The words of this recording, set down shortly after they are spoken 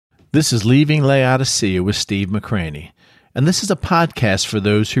This is Leaving Laodicea with Steve McCraney, and this is a podcast for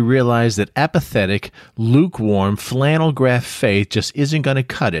those who realize that apathetic, lukewarm, flannel graph faith just isn't going to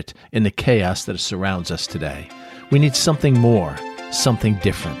cut it in the chaos that surrounds us today. We need something more, something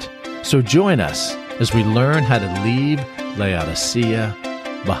different. So join us as we learn how to leave Laodicea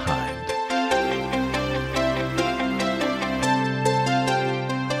behind.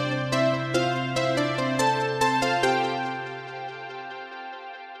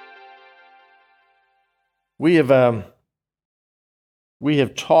 We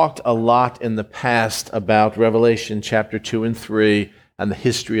have talked a lot in the past about Revelation chapter 2 and 3 and the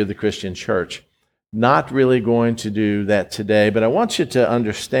history of the Christian church. Not really going to do that today, but I want you to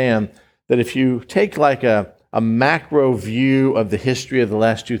understand that if you take like a macro view of the history of the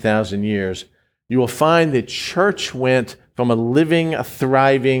last 2,000 years, you will find that church went from a living, a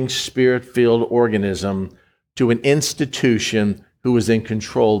thriving, spirit-filled organism to an institution who was then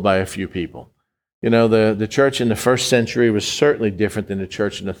controlled by a few people. You know, the church in the first century was certainly different than the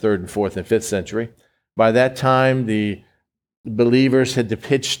church in the third and fourth and fifth century. By that time, the believers had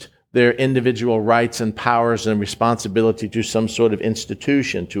pitched their individual rights and powers and responsibility to some sort of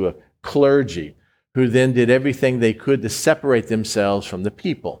institution, to a clergy, who then did everything they could to separate themselves from the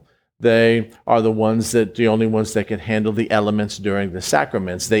people. They are the only ones that could handle the elements during the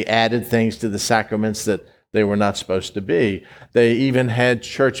sacraments. They added things to the sacraments that they were not supposed to be. They even had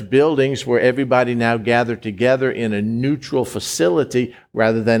church buildings where everybody now gathered together in a neutral facility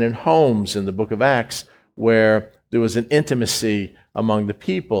rather than in homes in the book of Acts, where there was an intimacy among the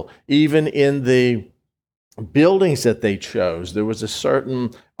people. Even in the buildings that they chose, there was a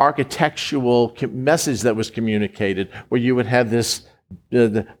certain architectural message that was communicated, where you would have this,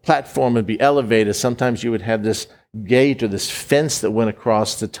 the platform would be elevated. Sometimes you would have this gate or this fence that went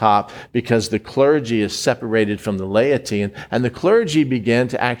across the top because the clergy is separated from the laity. And the clergy began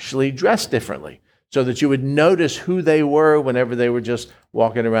to actually dress differently so that you would notice who they were whenever they were just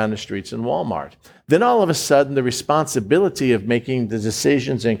walking around the streets in Walmart. Then all of a sudden, the responsibility of making the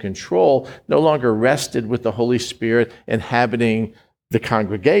decisions and control no longer rested with the Holy Spirit inhabiting the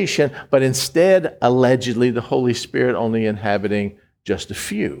congregation, but instead, allegedly, the Holy Spirit only inhabiting just a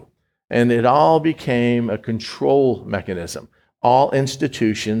few. And it all became a control mechanism. All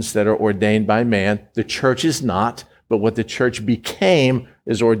institutions that are ordained by man, the church is not, but what the church became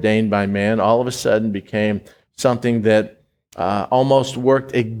is ordained by man, all of a sudden became something that almost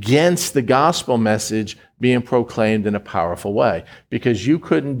worked against the gospel message being proclaimed in a powerful way. Because you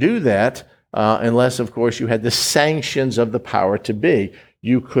couldn't do that unless, of course, you had the sanctions of the power to be.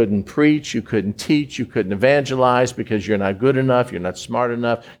 You couldn't preach, you couldn't teach, you couldn't evangelize because you're not good enough, you're not smart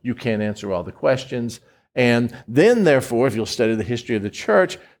enough, you can't answer all the questions. And then, therefore, if you'll study the history of the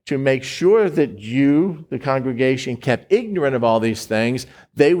church, to make sure that you, the congregation, kept ignorant of all these things,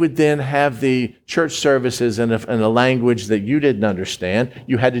 they would then have the church services in a language that you didn't understand.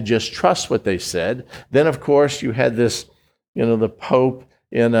 You had to just trust what they said. Then, of course, you had this, the Pope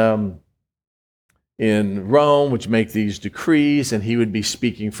in Rome, which make these decrees, and he would be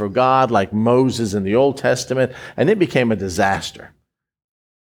speaking for God like Moses in the Old Testament, and it became a disaster.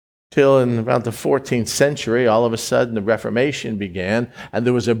 Till in about the 14th century, all of a sudden the Reformation began, and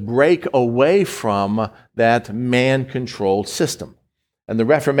there was a break away from that man-controlled system. And the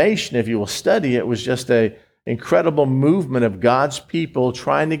Reformation, if you will study it, was just an incredible movement of God's people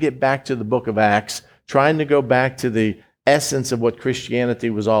trying to get back to the book of Acts, trying to go back to the essence of what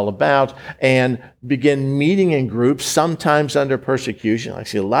Christianity was all about, and begin meeting in groups, sometimes under persecution.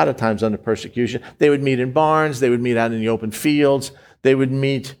 Actually, a lot of times under persecution. They would meet in barns, they would meet out in the open fields, they would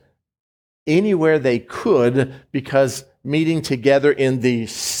meet anywhere they could, because meeting together in the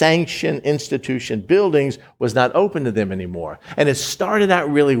sanctioned institution buildings was not open to them anymore. And it started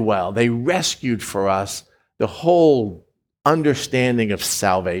out really well. They rescued for us the whole understanding of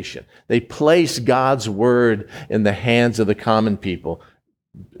salvation. They placed God's word in the hands of the common people,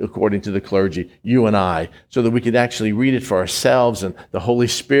 according to the clergy, you and I, so that we could actually read it for ourselves, and the Holy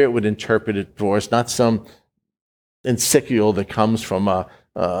Spirit would interpret it for us, not some encyclical that comes from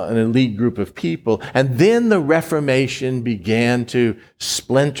an elite group of people. And then the Reformation began to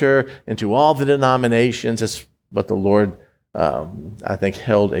splinter into all the denominations. That's what the Lord, I think,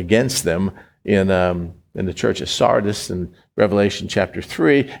 held against them in the church of Sardis in Revelation chapter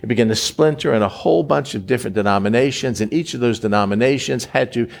 3. It began to splinter in a whole bunch of different denominations, and each of those denominations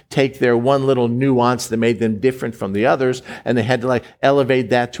had to take their one little nuance that made them different from the others, and they had to elevate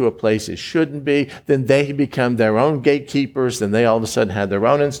that to a place it shouldn't be. Then they become their own gatekeepers, then they all of a sudden had their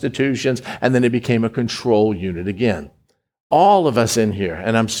own institutions, and then it became a control unit again. All of us in here,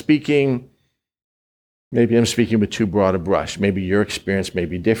 and I'm speaking Maybe I'm speaking with too broad a brush. Maybe your experience may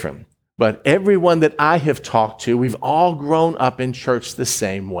be different. But everyone that I have talked to, we've all grown up in church the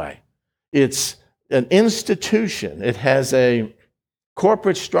same way. It's an institution. It has a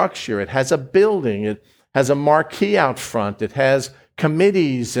corporate structure. It has a building. It has a marquee out front. It has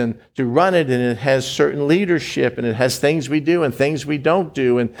committees and to run it, and it has certain leadership, and it has things we do and things we don't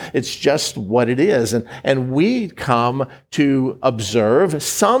do, and it's just what it is. And we come to observe,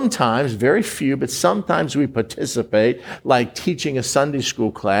 sometimes, very few, but sometimes we participate, like teaching a Sunday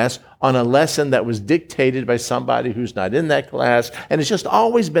school class on a lesson that was dictated by somebody who's not in that class, and it's just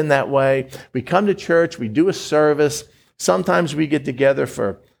always been that way. We come to church, we do a service, sometimes we get together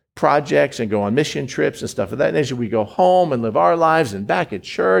for projects and go on mission trips and stuff of that nature. We go home and live our lives and back at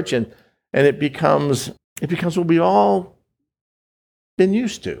church, and it becomes what we've all been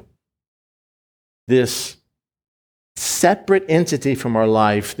used to. This separate entity from our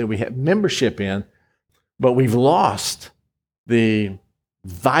life that we have membership in, but we've lost the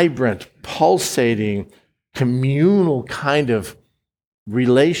vibrant, pulsating, communal kind of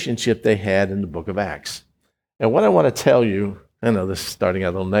relationship they had in the book of Acts. And what I want to tell you, I know this is starting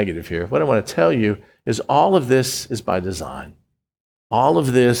out a little negative here. What I want to tell you is all of this is by design. All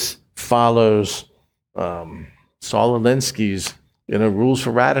of this follows Saul Alinsky's Rules for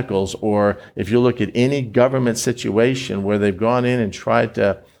Radicals, or if you look at any government situation where they've gone in and tried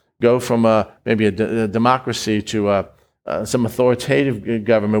to go from maybe a democracy to some authoritative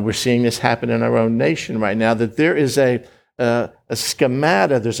government. We're seeing this happen in our own nation right now, that there is a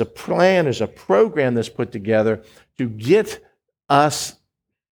schemata, there's a plan, there's a program that's put together to get us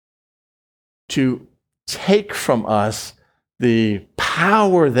to take from us the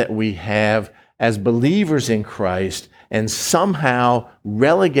power that we have as believers in Christ and somehow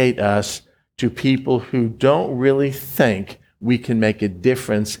relegate us to people who don't really think we can make a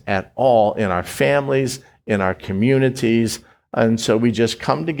difference at all in our families, in our communities. And so we just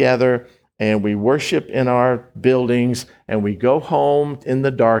come together and we worship in our buildings and we go home in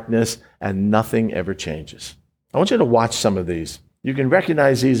the darkness and nothing ever changes. I want you to watch some of these. You can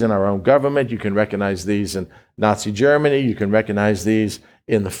recognize these in our own government. You can recognize these in Nazi Germany. You can recognize these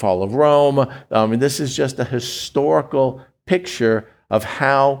in the fall of Rome. This is just a historical picture of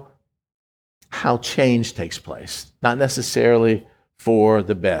how change takes place, not necessarily for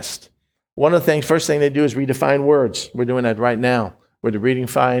the best. One of the things, first thing they do is redefine words. We're doing that right now. We're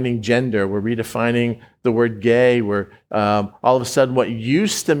redefining gender. We're redefining the word gay. We're all of a sudden what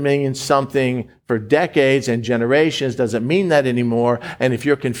used to mean something for decades and generations doesn't mean that anymore. And if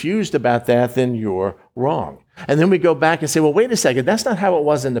you're confused about that, then you're wrong. And then we go back and say, well, wait a second, that's not how it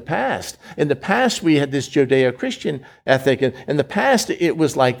was in the past. In the past, we had this Judeo-Christian ethic. And in the past, it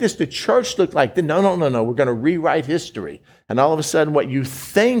was like this. The church looked like this. No. We're going to rewrite history. And all of a sudden, what you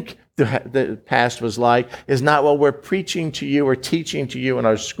think the past was like is not what we're preaching to you or teaching to you in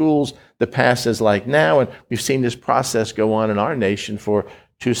our schools the past is like now. And we've seen this process go on in our nation for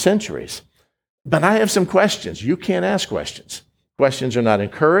 2 centuries. But I have some questions. You can't ask questions. Questions are not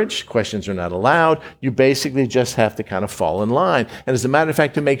encouraged. Questions are not allowed. You basically just have to kind of fall in line. And as a matter of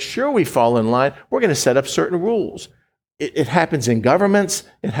fact, to make sure we fall in line, we're going to set up certain rules. It happens in governments.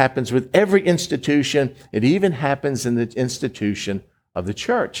 It happens with every institution. It even happens in the institution of the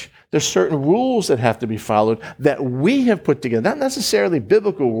church. There's certain rules that have to be followed that we have put together, not necessarily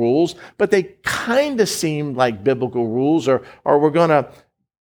biblical rules, but they kind of seem like biblical rules, or we're going to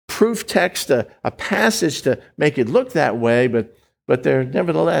proof text a passage to make it look that way, but they're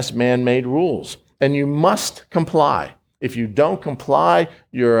nevertheless man-made rules, and you must comply. If you don't comply,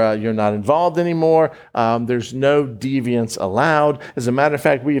 you're not involved anymore. There's no deviance allowed. As a matter of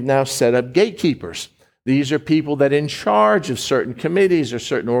fact, we have now set up gatekeepers. These are people that are in charge of certain committees or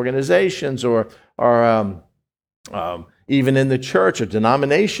certain organizations or even in the church or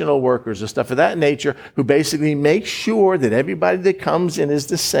denominational workers or stuff of that nature who basically make sure that everybody that comes in is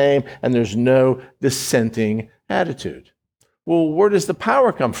the same and there's no dissenting attitude. Well, where does the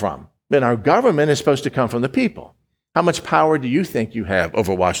power come from? Then our government is supposed to come from the people. How much power do you think you have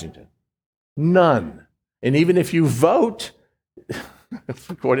over Washington? None. And even if you vote,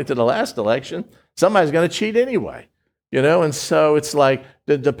 according to the last election, somebody's going to cheat anyway, and so it's like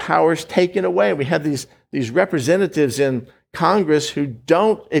the power's taken away. We have these representatives in Congress who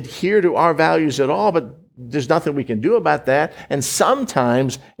don't adhere to our values at all, but there's nothing we can do about that. And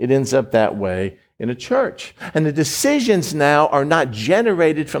sometimes it ends up that way in a church. And the decisions now are not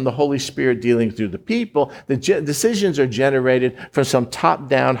generated from the Holy Spirit dealing through the people. The decisions are generated from some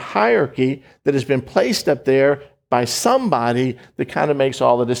top-down hierarchy that has been placed up there by somebody that kind of makes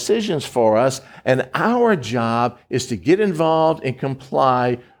all the decisions for us. And our job is to get involved and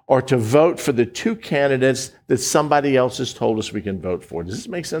comply, or to vote for the two candidates that somebody else has told us we can vote for. Does this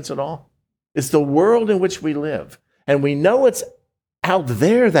make sense at all? It's the world in which we live. And we know it's out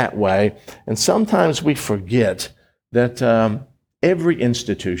there that way. And sometimes we forget that every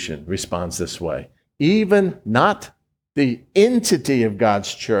institution responds this way. Even not the entity of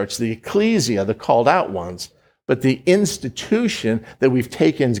God's church, the ecclesia, the called out ones, but the institution that we've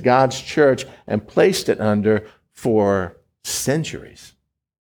taken God's church and placed it under for centuries.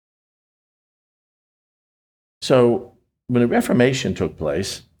 So when the Reformation took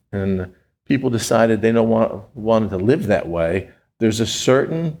place and people decided they wanted to live that way, there's a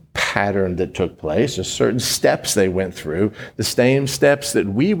certain pattern that took place, there's certain steps they went through, the same steps that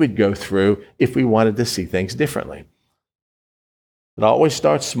we would go through if we wanted to see things differently. It always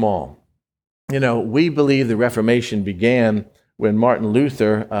starts small. You know, we believe the Reformation began when Martin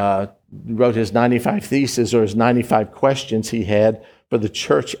Luther wrote his 95 Theses, or his 95 questions he had for the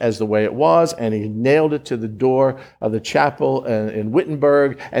church as the way it was, and he nailed it to the door of the chapel in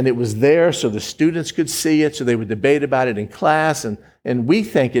Wittenberg, and it was there so the students could see it, so they would debate about it in class, and we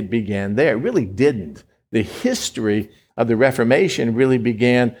think it began there. It really didn't. The history of the Reformation really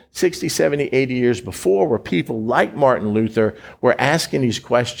began 60, 70, 80 years before, where people like Martin Luther were asking these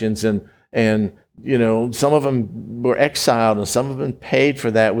questions, and you know, some of them were exiled, and some of them paid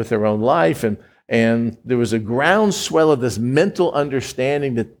for that with their own life, and there was a groundswell of this mental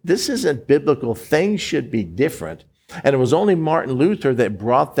understanding that this isn't biblical, things should be different. And it was only Martin Luther that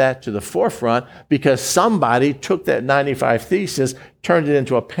brought that to the forefront, because somebody took that 95 Thesis, turned it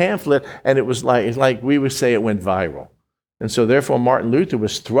into a pamphlet, and it was like we would say it went viral. And so therefore Martin Luther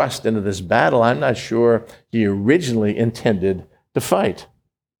was thrust into this battle I'm not sure he originally intended to fight.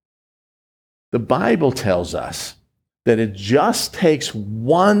 The Bible tells us that it just takes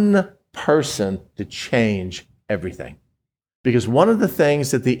one person to change everything. Because one of the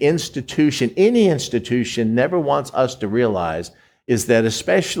things that the institution, any institution, never wants us to realize is that,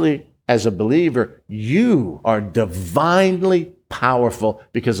 especially as a believer, you are divinely powerful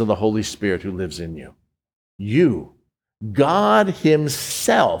because of the Holy Spirit who lives in you. You, God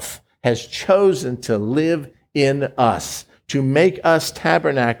Himself, has chosen to live in us, to make us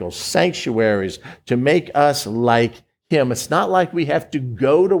tabernacles, sanctuaries, to make us like Him. It's not like we have to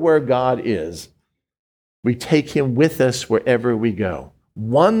go to where God is. We take Him with us wherever we go.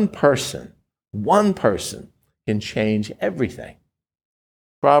 One person can change everything.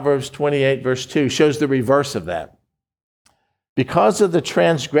 Proverbs 28, verse 2 shows the reverse of that. Because of the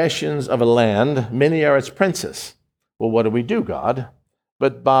transgressions of a land, many are its princes. Well, what do we do, God?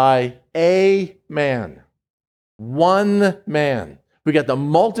 But by a man, one man. We got the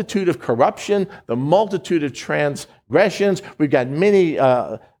multitude of corruption, the multitude of transgressions. We've got many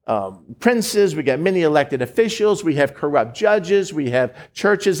princes. We got many elected officials. We have corrupt judges. We have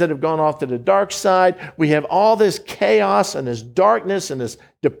churches that have gone off to the dark side. We have all this chaos and this darkness and this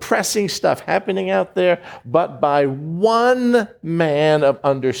depressing stuff happening out there. But by one man of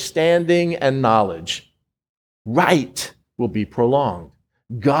understanding and knowledge, right will be prolonged.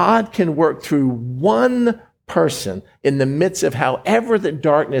 God can work through one person in the midst of however the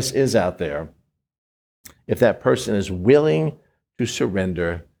darkness is out there, if that person is willing to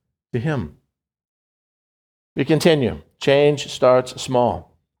surrender to Him. We continue. Change starts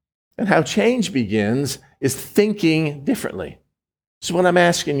small. And how change begins is thinking differently. So what I'm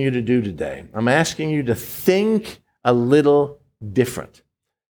asking you to do today, I'm asking you to think a little different.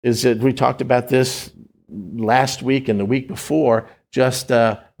 Is that we talked about this last week and the week before, just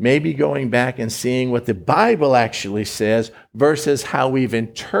maybe going back and seeing what the Bible actually says versus how we've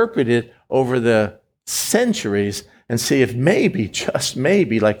interpreted over the centuries, and see if maybe, just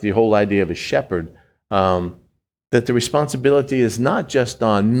maybe, like the whole idea of a shepherd, that the responsibility is not just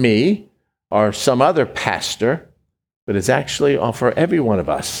on me or some other pastor, but it's actually for every one of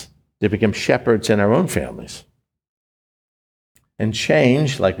us to become shepherds in our own families. And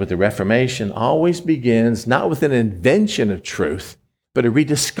change, like with the Reformation, always begins not with an invention of truth, but a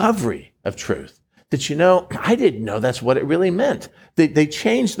rediscovery of truth. That, you know, I didn't know that's what it really meant. They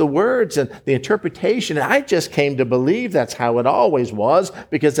changed the words and the interpretation, and I just came to believe that's how it always was,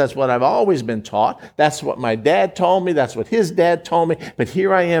 because that's what I've always been taught. That's what my dad told me. That's what his dad told me. But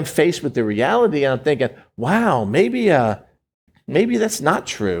here I am faced with the reality, and I'm thinking, wow, maybe that's not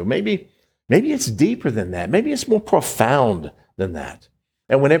true. Maybe it's deeper than that. Maybe it's more profound than that.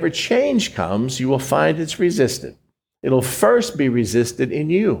 And whenever change comes, you will find it's resisted. It'll first be resisted in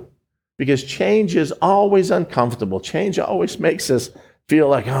you, because change is always uncomfortable. Change always makes us feel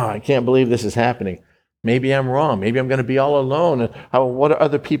like, oh, I can't believe this is happening. Maybe I'm wrong. Maybe I'm going to be all alone. And what are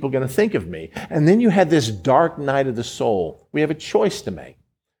other people going to think of me? And then you have this dark night of the soul. We have a choice to make.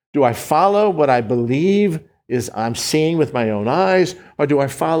 Do I follow what I believe is I'm seeing with my own eyes, or do I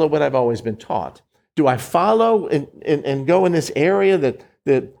follow what I've always been taught? Do I follow and go in this area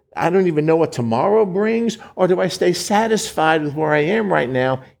that I don't even know what tomorrow brings, or do I stay satisfied with where I am right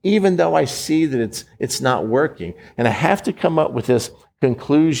now, even though I see that it's not working? And I have to come up with this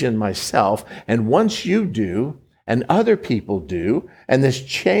conclusion myself. And once you do, and other people do, and this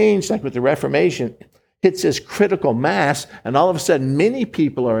change, like with the Reformation, hits this critical mass, and all of a sudden many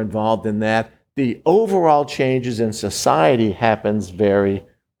people are involved in that, the overall changes in society happens very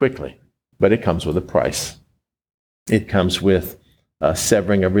quickly. But it comes with a price. It comes with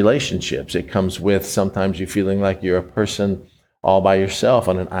severing of relationships. It comes with sometimes you feeling like you're a person all by yourself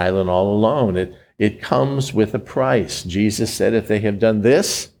on an island all alone. It comes with a price. Jesus said, if they have done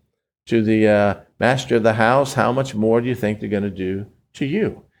this to the master of the house, how much more do you think they're going to do to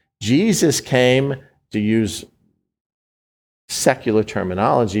you? Jesus came, to use secular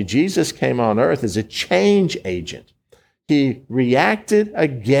terminology, Jesus came on earth as a change agent. He reacted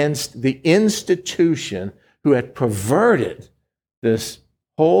against the institution who had perverted this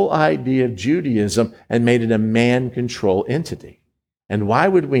whole idea of Judaism and made it a man-controlled entity. And why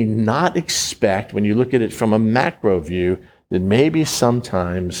would we not expect, when you look at it from a macro view, that maybe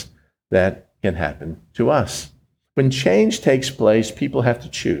sometimes that can happen to us? When change takes place, people have to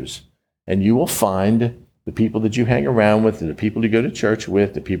choose. And you will find the people that you hang around with, the people you go to church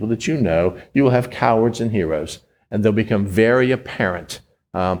with, the people that you know, you will have cowards and heroes. And they'll become very apparent.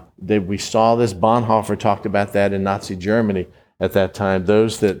 We saw this, Bonhoeffer talked about that in Nazi Germany at that time.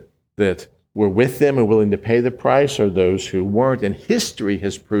 Those that were with them and willing to pay the price, or those who weren't. And history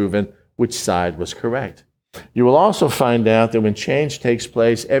has proven which side was correct. You will also find out that when change takes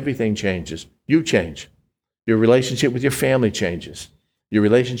place, everything changes. You change. Your relationship with your family changes. Your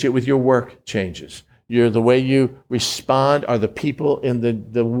relationship with your work changes. The way you respond, or the people in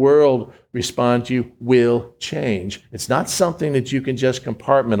the world respond to you, will change. It's not something that you can just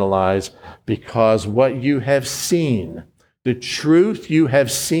compartmentalize, because what you have seen, the truth you have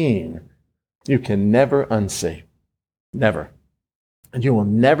seen, you can never unsee. Never. And you will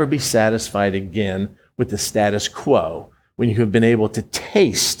never be satisfied again with the status quo when you have been able to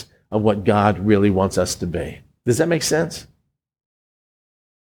taste of what God really wants us to be. Does that make sense?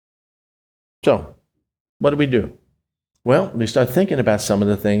 So, what do? Well, we start thinking about some of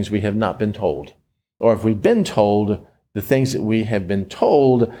the things we have not been told. Or if we've been told, the things that we have been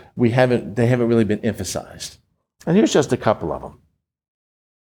told, they haven't really been emphasized. And here's just a couple of them.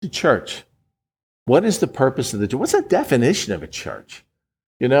 The church. What is the purpose of the church? What's the definition of a church?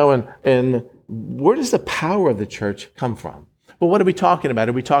 And where does the power of the church come from? Well, what are we talking about?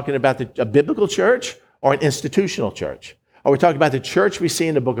 Are we talking about a biblical church or an institutional church? Are we talking about the church we see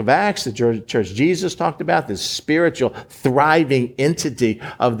in the book of Acts, the church Jesus talked about, this spiritual, thriving entity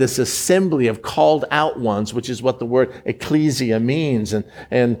of this assembly of called out ones, which is what the word ecclesia means.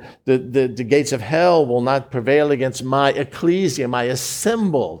 And the gates of hell will not prevail against my ecclesia, my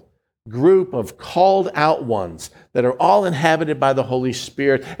assembled group of called out ones that are all inhabited by the Holy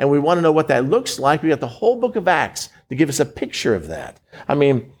Spirit. And we want to know what that looks like. We got the whole book of Acts to give us a picture of that. I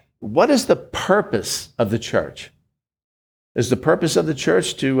mean, what is the purpose of the church? Is the purpose of the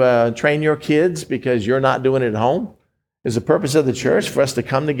church to train your kids because you're not doing it at home? Is the purpose of the church for us to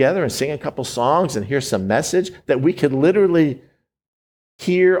come together and sing a couple songs and hear some message that we could literally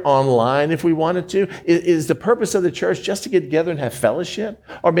hear online if we wanted to? Is the purpose of the church just to get together and have fellowship?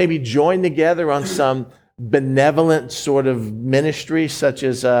 Or maybe join together on some benevolent sort of ministry, such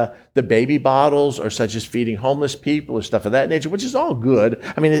as the baby bottles, or such as feeding homeless people, or stuff of that nature, which is all good.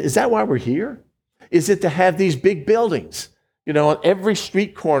 I mean, is that why we're here? Is it to have these big buildings? On every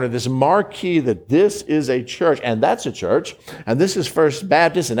street corner, this marquee that this is a church, and that's a church, and this is First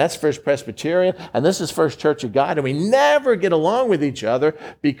Baptist, and that's First Presbyterian, and this is First Church of God, and we never get along with each other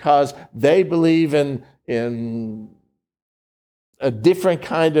because they believe in a different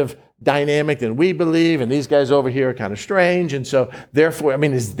kind of dynamic than we believe, and these guys over here are kind of strange, and so therefore, I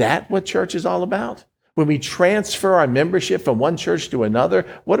mean, is that what church is all about? When we transfer our membership from one church to another,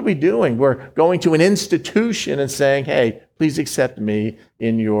 what are we doing? We're going to an institution and saying, hey, please accept me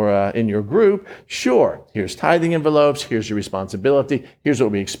in your group. Sure, here's tithing envelopes, here's your responsibility, here's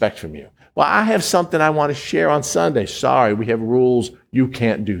what we expect from you. Well, I have something I want to share on Sunday. Sorry, we have rules. You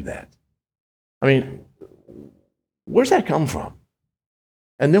can't do that. I mean, where's that come from?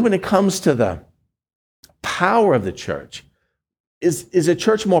 And then when it comes to the power of the church, is a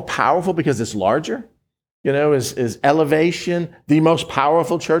church more powerful because it's larger? Is Elevation the most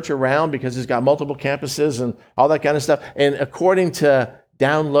powerful church around because it's got multiple campuses and all that kind of stuff? And according to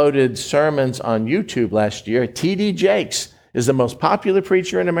downloaded sermons on YouTube last year, T.D. Jakes is the most popular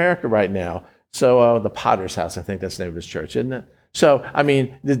preacher in America right now. So the Potter's House, I think that's the name of his church, isn't it? So, I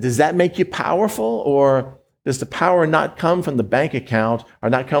mean, does that make you powerful? Or does the power not come from the bank account or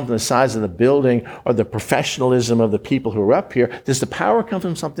not come from the size of the building or the professionalism of the people who are up here? Does the power come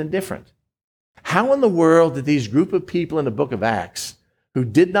from something different? How in the world did these group of people in the book of Acts who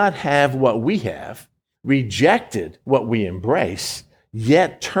did not have what we have, rejected what we embrace,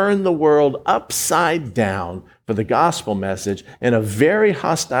 yet turn the world upside down for the gospel message in a very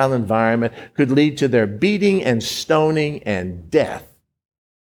hostile environment could lead to their beating and stoning and death?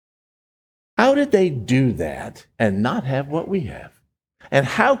 How did they do that and not have what we have? And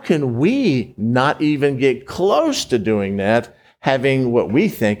how can we not even get close to doing that, having what we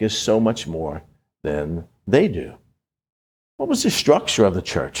think is so much more than they do? What was the structure of the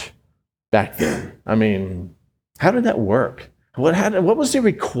church back then? I mean, how did that work? What was the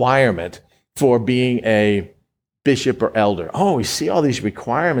requirement for being a bishop or elder? Oh, we see all these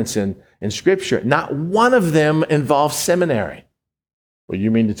requirements in Scripture. Not one of them involves seminary. Well,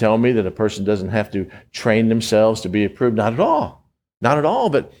 you mean to tell me that a person doesn't have to train themselves to be approved? Not at all. Not at all.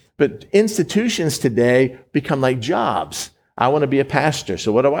 But institutions today become like jobs. I want to be a pastor.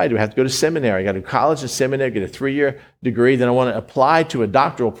 So what do? I have to go to seminary. I got to go to college and seminary, get a 3-year degree. Then I want to apply to a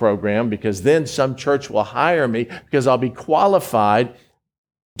doctoral program because then some church will hire me because I'll be qualified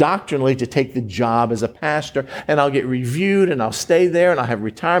doctrinally to take the job as a pastor, and I'll get reviewed and I'll stay there and I'll have a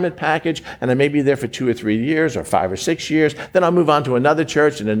retirement package and I may be there for 2 or 3 years or 5 or 6 years. Then I'll move on to another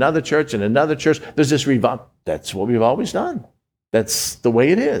church and another church and another church. There's this That's what we've always done. That's the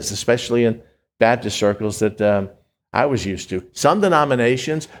way it is, especially in Baptist circles that I was used to. Some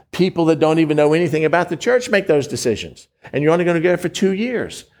denominations, people that don't even know anything about the church make those decisions. And you're only going to get it for 2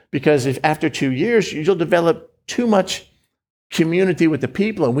 years. Because if after 2 years, you'll develop too much community with the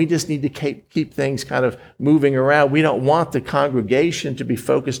people, and we just need to keep things kind of moving around. We don't want the congregation to be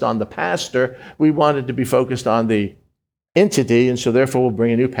focused on the pastor. We want it to be focused on the entity, and so therefore we'll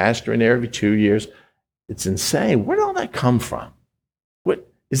bring a new pastor in there every 2 years. It's insane. Where did all that come from?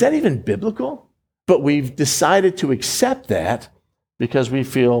 Is that even biblical? But we've decided to accept that because we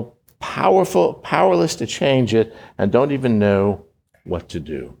feel powerless to change it, and don't even know what to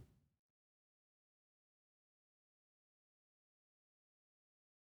do.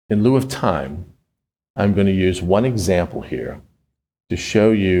 In lieu of time, I'm going to use one example here to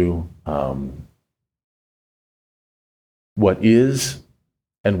show you what is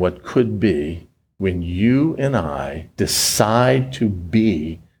and what could be when you and I decide to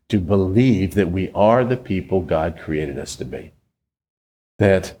believe that we are the people God created us to be.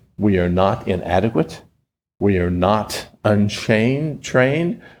 That we are not inadequate, we are not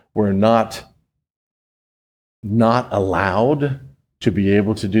trained, we're not allowed to be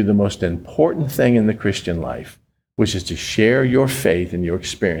able to do the most important thing in the Christian life, which is to share your faith and your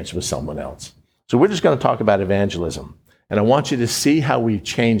experience with someone else. So we're just going to talk about evangelism. And I want you to see how we've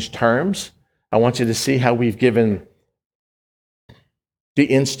changed terms. I want you to see how we've given the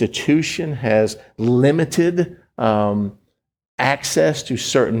institution has limited access to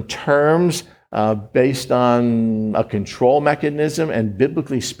certain terms based on a control mechanism. And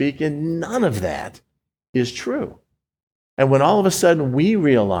biblically speaking, none of that is true. And when all of a sudden we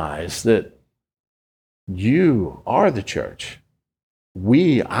realize that you are the church,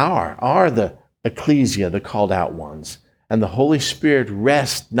 we are the ecclesia, the called out ones, and the Holy Spirit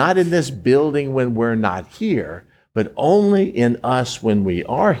rests not in this building when we're not here, but only in us when we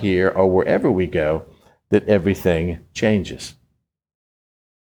are here or wherever we go, that everything changes.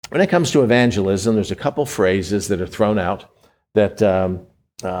 When it comes to evangelism, there's a couple phrases that are thrown out that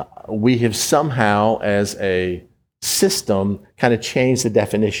we have somehow, as a system, kind of changed the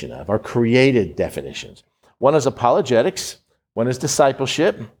definition of, or created definitions. One is apologetics, one is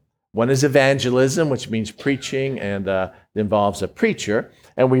discipleship, one is evangelism, which means preaching, and it involves a preacher.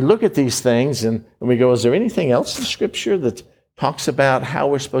 And we look at these things and we go, is there anything else in Scripture that talks about how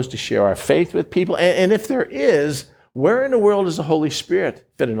we're supposed to share our faith with people? And if there is, where in the world does the Holy Spirit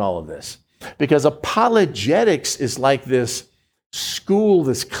fit in all of this? Because apologetics is like this school,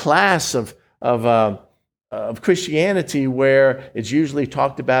 this class of Christianity where it's usually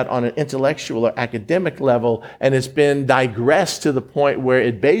talked about on an intellectual or academic level, and it's been digressed to the point where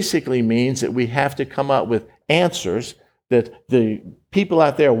it basically means that we have to come up with answers that the people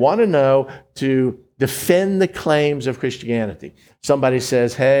out there want to know to defend the claims of Christianity. Somebody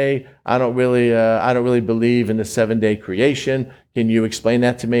says, hey, I don't really believe in the 7-day creation. Can you explain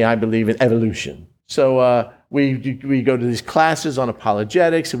that to me? I believe in evolution. So we go to these classes on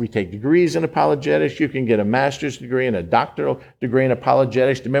apologetics, and we take degrees in apologetics. You can get a master's degree and a doctoral degree in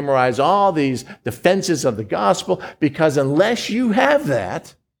apologetics to memorize all these defenses of the gospel, because unless you have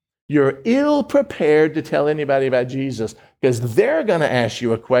that, you're ill prepared to tell anybody about Jesus, because they're going to ask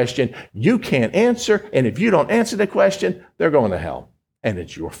you a question you can't answer, and if you don't answer the question, they're going to hell, and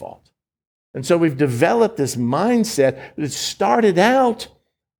it's your fault. And so we've developed this mindset that started out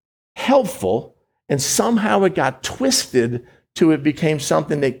helpful, and somehow it got twisted to it became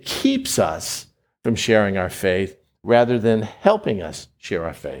something that keeps us from sharing our faith rather than helping us share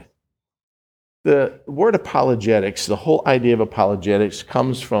our faith. The word apologetics, the whole idea of apologetics,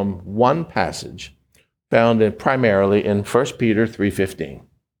 comes from one passage found primarily in 1 Peter 3:15.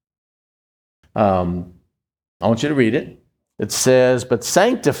 I want you to read it. It says, but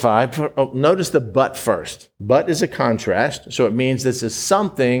sanctify, notice the but first. But is a contrast, so it means this is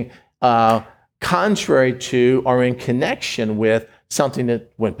something contrary to or in connection with something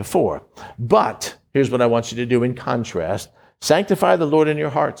that went before. But here's what I want you to do in contrast. Sanctify the Lord in your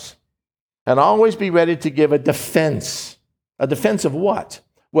hearts, and always be ready to give a defense. A defense of what?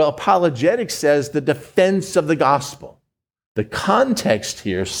 Well, apologetics says the defense of the gospel. The context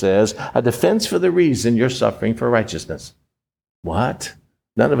here says a defense for the reason you're suffering for righteousness. What?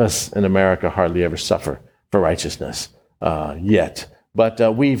 None of us in America hardly ever suffer for righteousness yet.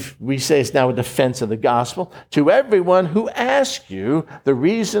 But we say it's now a defense of the gospel to everyone who asks you the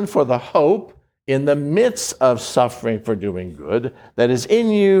reason for the hope in the midst of suffering for doing good that is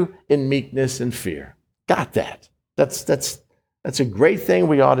in you in meekness and fear. Got that? That's a great thing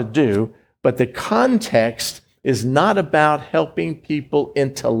we ought to do, but the context is not about helping people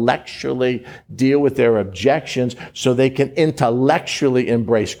intellectually deal with their objections so they can intellectually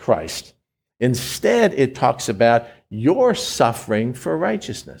embrace Christ. Instead, it talks about your suffering for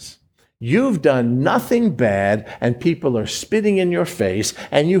righteousness. You've done nothing bad, and people are spitting in your face,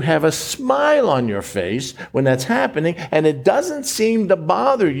 and you have a smile on your face when that's happening, and it doesn't seem to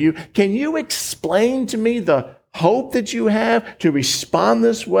bother you. Can you explain to me the hope that you have to respond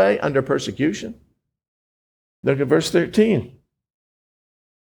this way under persecution? Look at verse 13.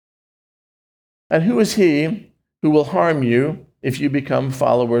 And who is he who will harm you if you become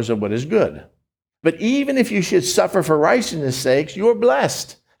followers of what is good? But even if you should suffer for righteousness' sake, you are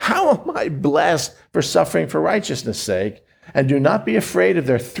blessed. How am I blessed for suffering for righteousness' sake? And do not be afraid of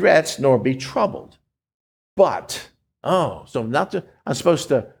their threats, nor be troubled. But, I'm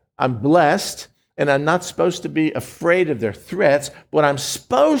blessed, and I'm not supposed to be afraid of their threats. What I'm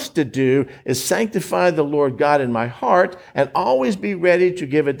supposed to do is sanctify the Lord God in my heart and always be ready to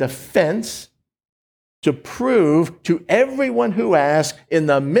give a defense to prove to everyone who asks in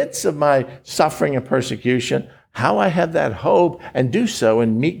the midst of my suffering and persecution how I have that hope, and do so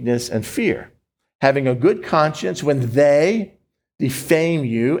in meekness and fear, having a good conscience when they defame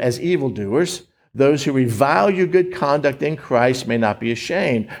you as evildoers. Those who revile your good conduct in Christ may not be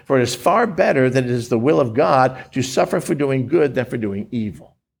ashamed, for it is far better that it is the will of God to suffer for doing good than for doing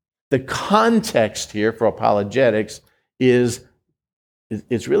evil. The context here for apologetics is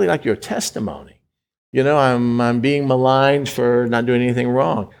it's really like your testimony. You know, I'm being maligned for not doing anything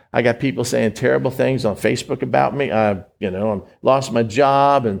wrong. I got people saying terrible things on Facebook about me. I lost my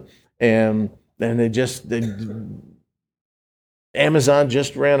job, and Amazon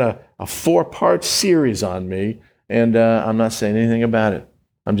just ran a 4-part series on me, and I'm not saying anything about it.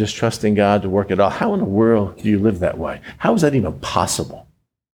 I'm just trusting God to work it out. How in the world do you live that way? How is that even possible?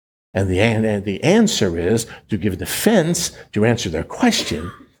 And the answer is to give a defense, to answer their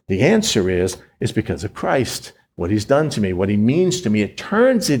question. The answer is because of Christ, what he's done to me, what he means to me. It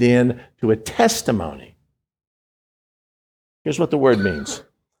turns it into a testimony. Here's what the word means.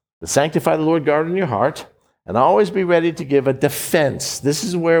 To sanctify the Lord God in your heart, and always be ready to give a defense. This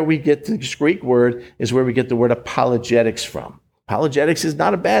is where we get this Greek word, is where we get the word apologetics from. Apologetics is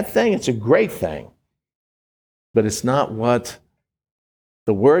not a bad thing. It's a great thing. But it's not what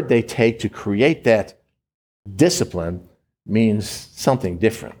the word they take to create that discipline means something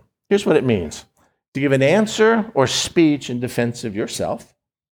different. Here's what it means. To give an answer or speech in defense of yourself,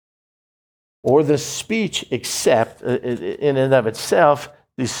 or the speech except in and of itself,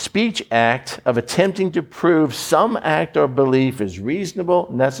 the speech act of attempting to prove some act or belief is reasonable,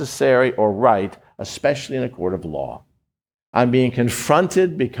 necessary, or right, especially in a court of law. I'm being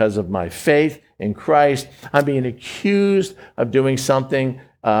confronted because of my faith in Christ. I'm being accused of doing something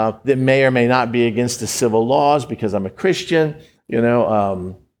that may or may not be against the civil laws because I'm a Christian.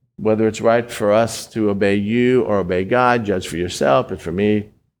 Whether it's right for us to obey you or obey God, judge for yourself. But for me,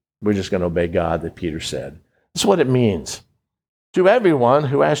 we're just going to obey God, that Peter said. That's what it means. To everyone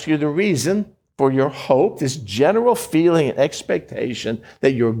who asks you the reason for your hope, this general feeling and expectation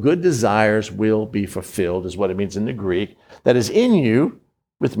that your good desires will be fulfilled, is what it means in the Greek, that is in you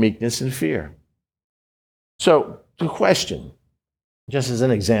with meekness and fear. So, the question, just as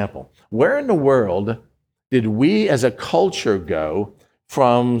an example, where in the world did we as a culture go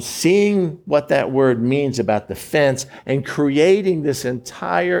from seeing what that word means about defense and creating this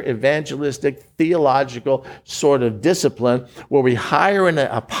entire evangelistic, theological sort of discipline where we hire an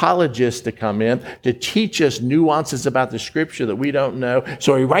apologist to come in to teach us nuances about the scripture that we don't know.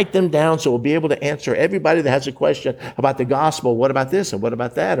 So we write them down so we'll be able to answer everybody that has a question about the gospel. What about this? And what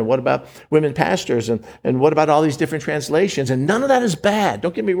about that? And what about women pastors? And what about all these different translations? And none of that is bad.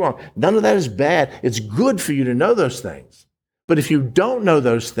 Don't get me wrong. None of that is bad. It's good for you to know those things. But if you don't know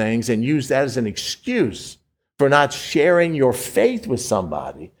those things and use that as an excuse for not sharing your faith with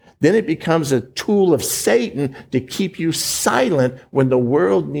somebody, then it becomes a tool of Satan to keep you silent when the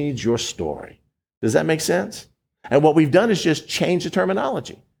world needs your story. Does that make sense? And what we've done is just change the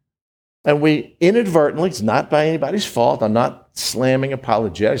terminology. And we inadvertently, it's not by anybody's fault, I'm not slamming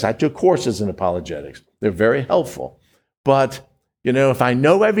apologetics. I took courses in apologetics. They're very helpful. But if I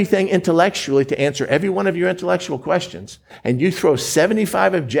know everything intellectually to answer every one of your intellectual questions, and you throw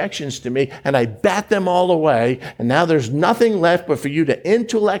 75 objections to me, and I bat them all away, and now there's nothing left but for you to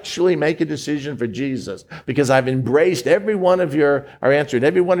intellectually make a decision for Jesus, because I've embraced answered every one of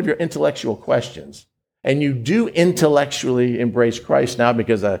your intellectual questions. And you do intellectually embrace Christ now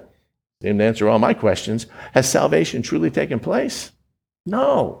because I seem to answer all my questions. Has salvation truly taken place?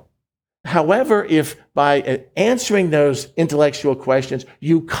 No. However, if by answering those intellectual questions,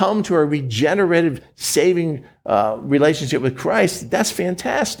 you come to a regenerative, saving relationship with Christ, that's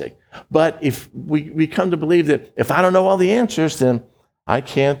fantastic. But if we come to believe that if I don't know all the answers, then I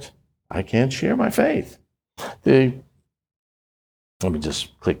can't share my faith. Let me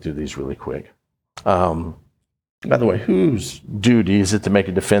just click through these really quick. By the way, whose duty is it to make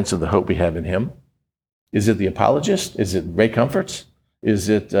a defense of the hope we have in him? Is it the apologist? Is it Ray Comfort's? Is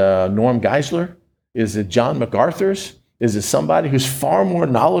it Norm Geisler? Is it John MacArthur's? Is it somebody who's far more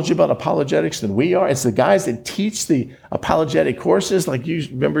knowledgeable about apologetics than we are? It's the guys that teach the apologetic courses. Like you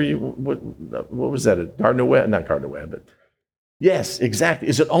remember, what was that? Gardner Webb? Not Gardner Webb, but yes, exactly.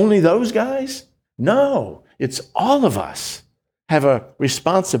 Is it only those guys? No, it's all of us have a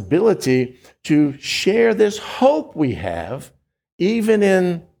responsibility to share this hope we have, even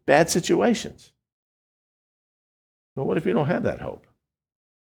in bad situations. But what if you don't have that hope?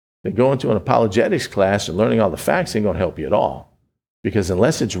 Then going to an apologetics class and learning all the facts ain't going to help you at all. Because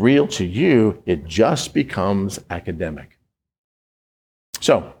unless it's real to you, it just becomes academic.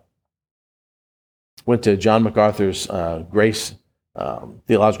 So, went to John MacArthur's Grace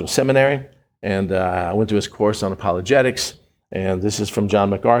Theological Seminary, and I went to his course on apologetics. And this is from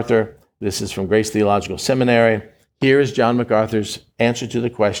John MacArthur. This is from Grace Theological Seminary. Here is John MacArthur's answer to the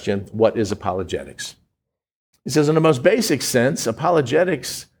question, what is apologetics? He says, in the most basic sense,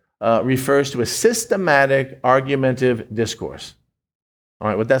 apologetics refers to a systematic, argumentative discourse. All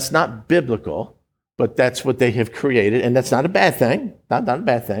right, well, that's not biblical, but that's what they have created, and that's not a bad thing, not a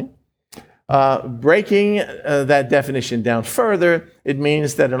bad thing. Breaking that definition down further, it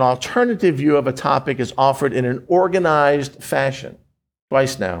means that an alternative view of a topic is offered in an organized fashion.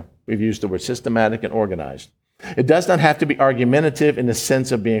 Twice now, we've used the word systematic and organized. It does not have to be argumentative in the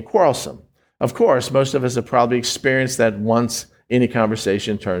sense of being quarrelsome. Of course, most of us have probably experienced that once any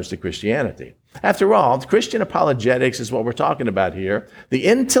conversation turns to Christianity. After all, Christian apologetics is what we're talking about here, the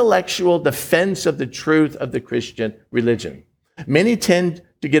intellectual defense of the truth of the Christian religion. Many tend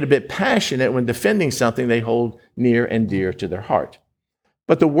to get a bit passionate when defending something they hold near and dear to their heart.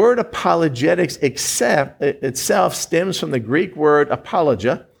 But the word apologetics itself stems from the Greek word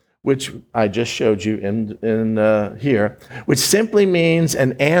apologia, which I just showed you in here, which simply means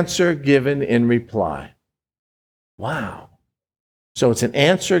an answer given in reply. Wow. So it's an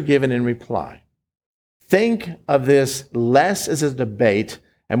answer given in reply. Think of this less as a debate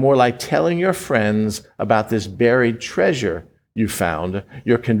and more like telling your friends about this buried treasure you found.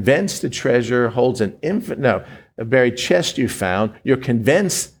 You're convinced the treasure holds a buried chest you found. You're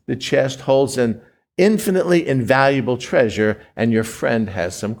convinced the chest holds an infinitely invaluable treasure, and your friend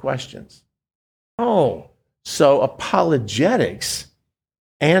has some questions. Oh, so apologetics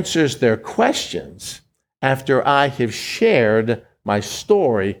answers their questions after I have shared my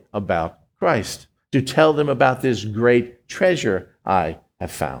story about Christ, to tell them about this great treasure I have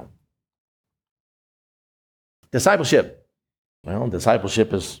found. Discipleship. Well,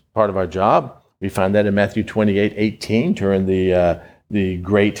 discipleship is part of our job. We find that in Matthew 28:18 during the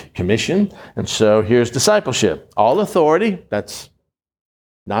Great Commission. And so here's discipleship. All authority, that's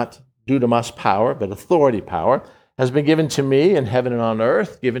not dunamis power, but authority power, has been given to me in heaven and on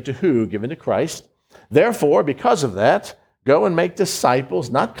earth. Given to who? Given to Christ. Therefore, because of that, go and make disciples,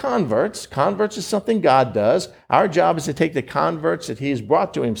 not converts. Converts is something God does. Our job is to take the converts that he has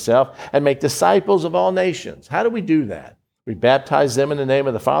brought to himself and make disciples of all nations. How do we do that? We baptize them in the name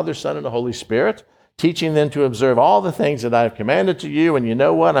of the Father, Son, and the Holy Spirit, teaching them to observe all the things that I have commanded to you. And you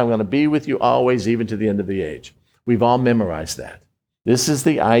know what? I'm going to be with you always, even to the end of the age. We've all memorized that. This is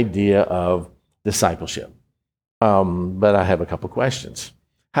the idea of discipleship. But I have a couple questions.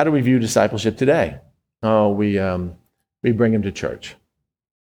 How do we view discipleship today? Oh, we bring them to church.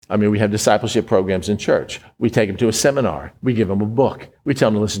 I mean, we have discipleship programs in church. We take them to a seminar. We give them a book. We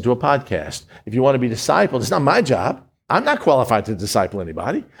tell them to listen to a podcast. If you want to be discipled, it's not my job. I'm not qualified to disciple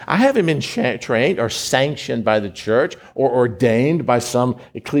anybody. I haven't been trained or sanctioned by the church or ordained by some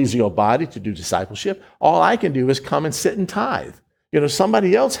ecclesial body to do discipleship. All I can do is come and sit and tithe.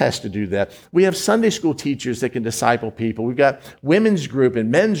 Somebody else has to do that. We have Sunday school teachers that can disciple people. We've got women's group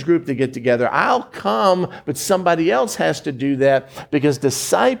and men's group to get together. I'll come, but somebody else has to do that because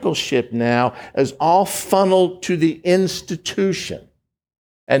discipleship now is all funneled to the institution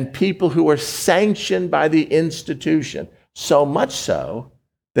and people who are sanctioned by the institution. So much so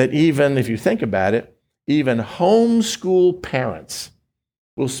that even, if you think about it, even homeschool parents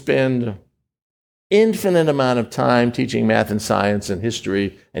will spend infinite amount of time teaching math and science and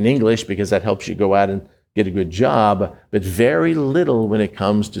history and English because that helps you go out and get a good job, but very little when it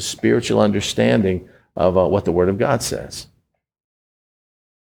comes to spiritual understanding of what the Word of God says.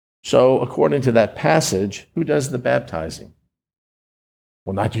 So according to that passage, who does the baptizing?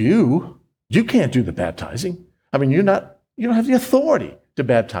 Well, not you. You can't do the baptizing. I mean, you don't have the authority to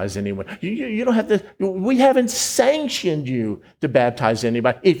baptize anyone. You don't have to. We haven't sanctioned you to baptize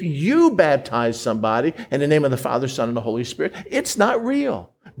anybody. If you baptize somebody in the name of the Father, Son, and the Holy Spirit, it's not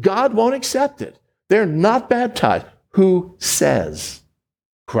real. God won't accept it. They're not baptized. Who says?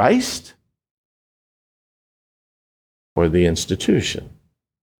 Christ or the institution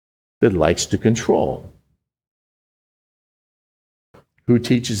that likes to control? Who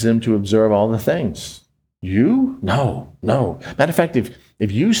teaches them to observe all the things? You? No. Matter of fact,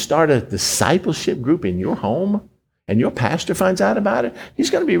 if you start a discipleship group in your home and your pastor finds out about it, he's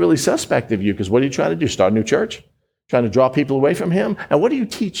going to be really suspect of you because what are you trying to do? Start a new church? Trying to draw people away from him? And what are you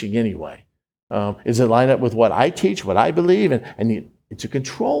teaching anyway? Is it line up with what I teach, what I believe? And it's a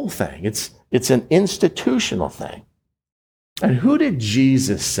control thing. It's an institutional thing. And who did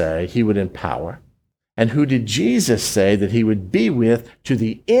Jesus say he would empower? And who did Jesus say that he would be with to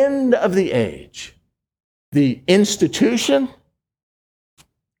the end of the age? The institution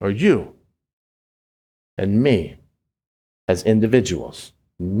or you and me as individuals?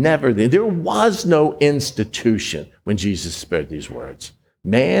 Never. There was no institution when Jesus spared these words.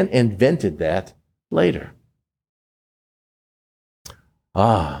 Man invented that later.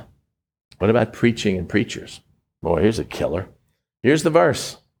 What about preaching and preachers? Boy, here's a killer. Here's the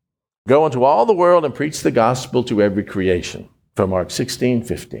verse. Go into all the world and preach the gospel to every creation. From Mark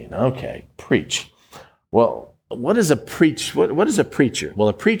 16:15. Okay, preach. Well, what is a preach? What is a preacher? Well,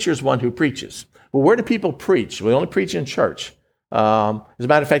 a preacher is one who preaches. Well, where do people preach? We only preach in church. As a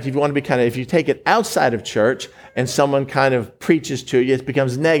matter of fact, if you want to be if you take it outside of church and someone kind of preaches to you, it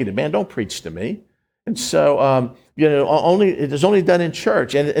becomes negative. Man, don't preach to me. And so, it is only done in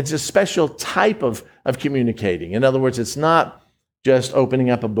church, and it's a special type of communicating. In other words, it's not just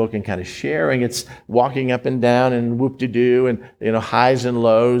opening up a book and kind of sharing. It's walking up and down and whoop-de-doo and, highs and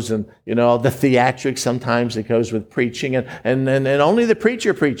lows and, the theatrics sometimes that goes with preaching. And only the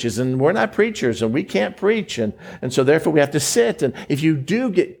preacher preaches, and we're not preachers, and we can't preach. And so therefore we have to sit. And if you do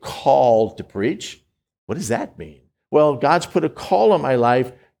get called to preach, what does that mean? Well, God's put a call on my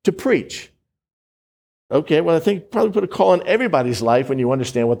life to preach. Okay, well, I think probably put a call on everybody's life when you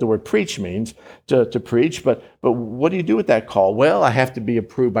understand what the word preach means, to preach. But what do you do with that call? Well, I have to be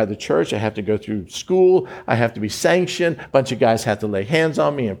approved by the church. I have to go through school. I have to be sanctioned. A bunch of guys have to lay hands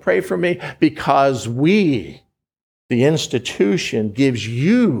on me and pray for me because the institution, gives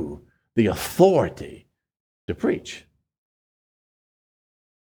you the authority to preach.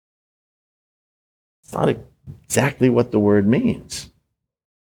 It's not exactly what the word means.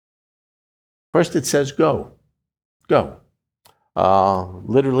 First, it says go. Go.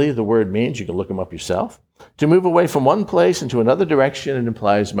 Literally, the word means, you can look them up yourself, to move away from one place into another direction. It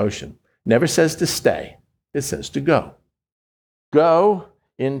implies motion. Never says to stay. It says to go. Go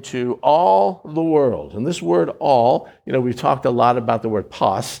into all the world. And this word all, we've talked a lot about the word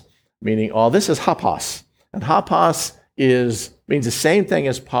pos, meaning all. This is hapos. And hapos means the same thing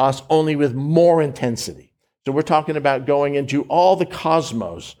as pos, only with more intensity. So we're talking about going into all the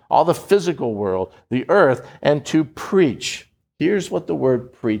cosmos, all the physical world, the earth, and to preach. Here's what the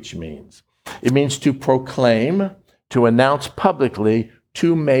word preach means. It means to proclaim, to announce publicly,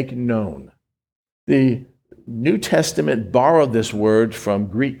 to make known. The New Testament borrowed this word from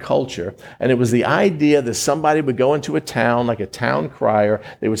Greek culture, and it was the idea that somebody would go into a town, like a town crier.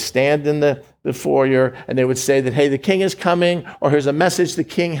 They would stand in the foyer, and they would say that, hey, the king is coming, or here's a message the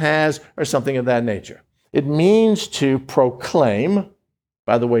king has, or something of that nature. It means to proclaim.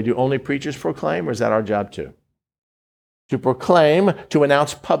 By the way, do only preachers proclaim, or is that our job too? To proclaim, to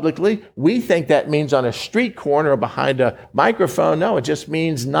announce publicly. We think that means on a street corner or behind a microphone. No, it just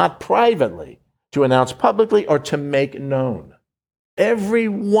means not privately. To announce publicly or to make known. Every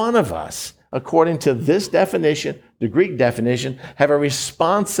one of us, according to this definition, the Greek definition, have a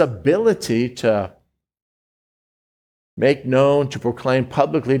responsibility to make known, to proclaim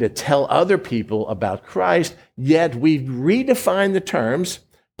publicly, to tell other people about Christ, yet we've redefined the terms,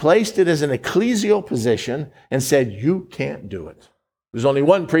 placed it as an ecclesial position, and said, you can't do it. There's only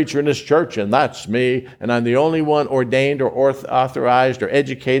one preacher in this church, and that's me, and I'm the only one ordained or authorized or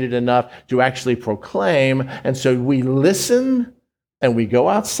educated enough to actually proclaim. And so we listen, and we go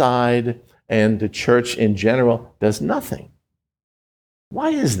outside, and the church in general does nothing.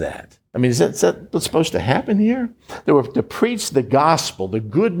 Why is that? I mean, is that what's supposed to happen here? They were to preach the gospel, the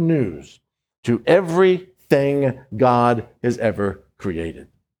good news, to everything God has ever created.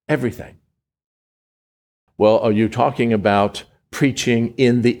 Everything. Well, are you talking about preaching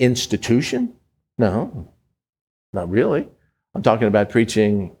in the institution? No, not really. I'm talking about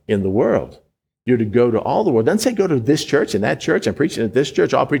preaching in the world. You're to go to all the world. Doesn't say go to this church and that church. I'm preaching at this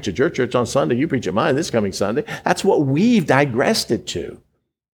church. I'll preach at your church on Sunday. You preach at mine this coming Sunday. That's what we've digressed it to.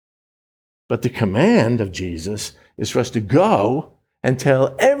 But the command of Jesus is for us to go and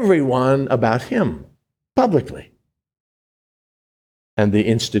tell everyone about him publicly. And the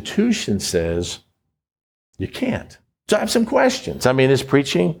institution says you can't. So I have some questions. I mean, is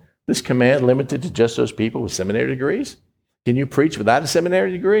preaching, this command, limited to just those people with seminary degrees? Can you preach without a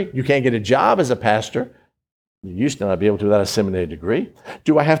seminary degree? You can't get a job as a pastor. You used to not be able to without a seminary degree.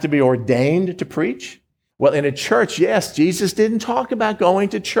 Do I have to be ordained to preach? Well, in a church, yes, Jesus didn't talk about going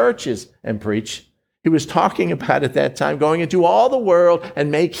to churches and preach. He was talking about at that time going into all the world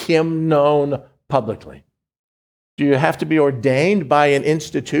and make him known publicly. Do you have to be ordained by an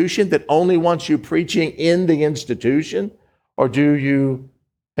institution that only wants you preaching in the institution? Or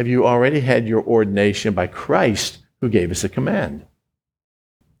have you already had your ordination by Christ who gave us a command?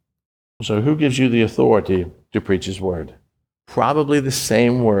 So who gives you the authority to preach his word? Probably the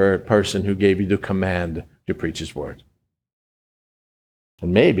same person who gave you the command to preach his word.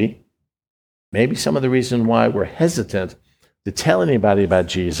 And maybe some of the reason why we're hesitant to tell anybody about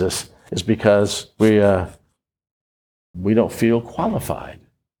Jesus is because we don't feel qualified.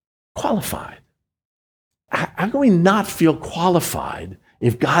 Qualified. How can we not feel qualified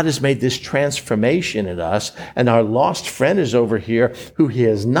if God has made this transformation in us and our lost friend is over here who he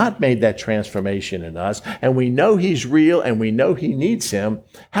has not made that transformation in us, and we know he's real and we know he needs him?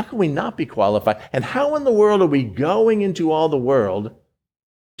 How can we not be qualified? And how in the world are we going into all the world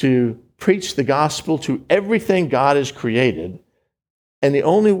to preach the gospel to everything God has created? And the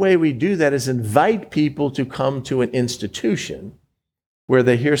only way we do that is invite people to come to an institution where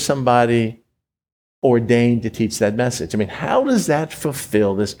they hear somebody ordained to teach that message. I mean, how does that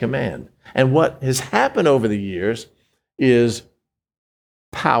fulfill this command? And what has happened over the years is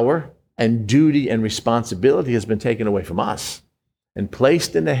power and duty and responsibility has been taken away from us and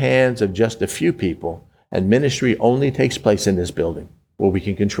placed in the hands of just a few people. And ministry only takes place in this building where we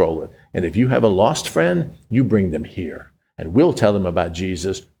can control it. And if you have a lost friend, you bring them here. And we'll tell them about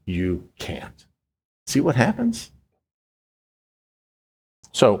Jesus. You can't. See what happens?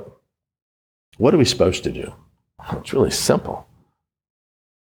 So, what are we supposed to do? It's really simple.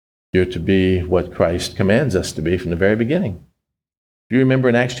 You're to be what Christ commands us to be from the very beginning. Do you remember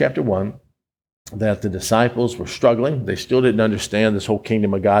in Acts chapter 1 that the disciples were struggling? They still didn't understand this whole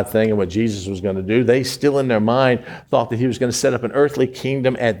kingdom of God thing and what Jesus was going to do. They still in their mind thought that he was going to set up an earthly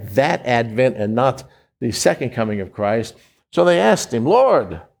kingdom at that advent and not the second coming of Christ. So they asked him,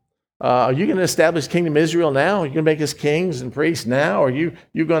 Lord, are you going to establish kingdom Israel now? Are you going to make us kings and priests now? Are you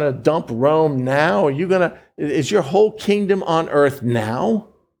going to dump Rome now? Is your whole kingdom on earth now?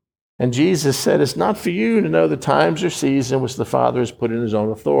 And Jesus said, it's not for you to know the times or season which the Father has put in his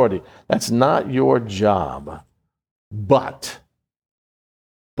own authority. That's not your job. But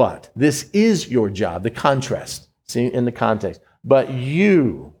this is your job, the contrast, see in the context. But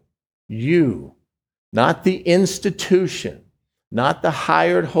you, not the institution, not the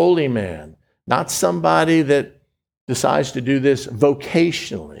hired holy man, not somebody that decides to do this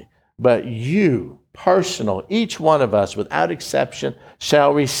vocationally, but you, personal, each one of us, without exception,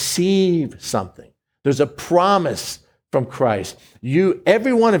 shall receive something. There's a promise from Christ. You,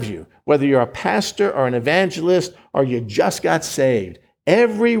 every one of you, whether you're a pastor or an evangelist or you just got saved,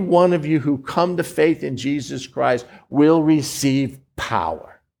 every one of you who come to faith in Jesus Christ will receive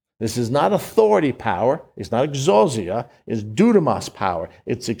power. This is not authority power. It's not exousia. It's dunamis power.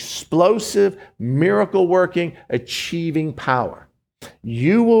 It's explosive, miracle-working, achieving power.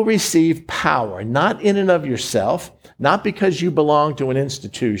 You will receive power, not in and of yourself, not because you belong to an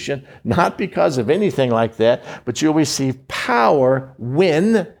institution, not because of anything like that, but you'll receive power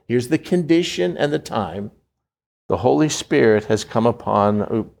when, here's the condition and the time, the Holy Spirit has come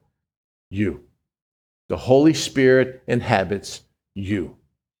upon you. The Holy Spirit inhabits you.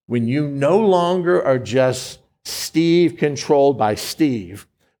 When you no longer are just Steve controlled by Steve,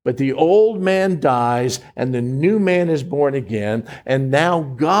 but the old man dies and the new man is born again, and now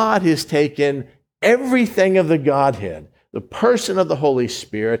God has taken everything of the Godhead, the person of the Holy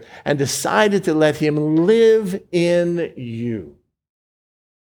Spirit, and decided to let him live in you.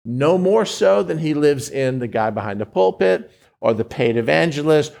 No more so than he lives in the guy behind the pulpit, or the paid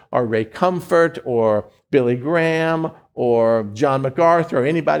evangelist, or Ray Comfort, or Billy Graham, or John MacArthur, or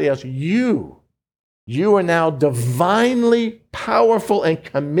anybody else. You are now divinely powerful and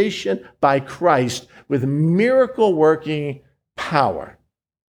commissioned by Christ with miracle-working power.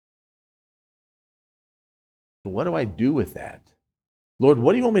 What do I do with that? Lord,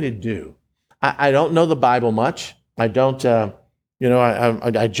 what do you want me to do? I don't know the Bible much. I don't,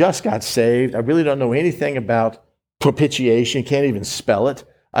 I just got saved. I really don't know anything about propitiation. Can't even spell it.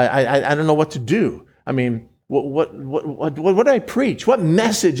 I don't know what to do. I mean, what do I preach? What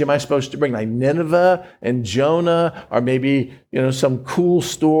message am I supposed to bring? Like Nineveh and Jonah, or maybe, some cool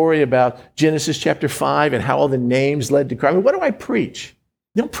story about Genesis chapter 5 and how all the names led to Christ. I mean, what do I preach?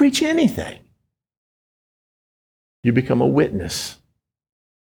 You don't preach anything. You become a witness.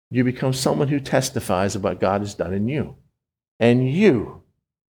 You become someone who testifies of what God has done in you. And you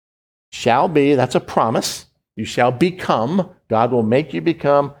shall be, that's a promise, you shall become, God will make you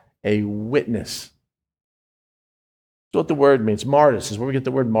become a witness. That's what the word means. Martys is where we get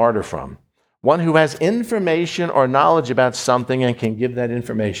the word martyr from. One who has information or knowledge about something and can give that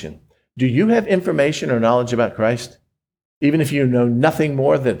information. Do you have information or knowledge about Christ? Even if you know nothing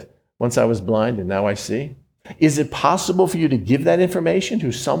more than once I was blind and now I see? Is it possible for you to give that information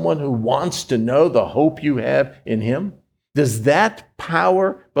to someone who wants to know the hope you have in him? Does that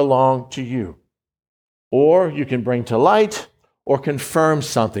power belong to you? Or you can bring to light or confirm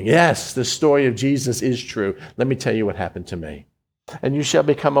something. Yes, the story of Jesus is true. Let me tell you what happened to me. And you shall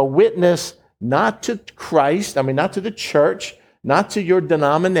become a witness, not to Christ, not to the church, not to your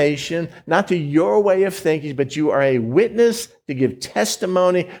denomination, not to your way of thinking, but you are a witness to give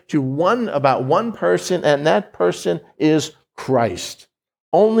testimony to about one person, and that person is Christ.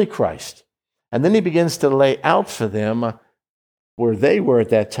 Only Christ. And then he begins to lay out for them, where they were at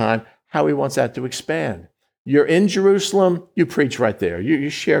that time, how he wants that to expand. You're in Jerusalem, you preach right there. You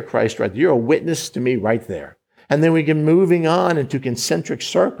share Christ right there. You're a witness to me right there. And then we get moving on into concentric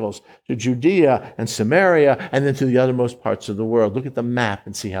circles to Judea and Samaria and then to the othermost parts of the world. Look at the map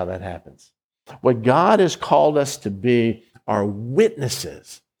and see how that happens. What God has called us to be are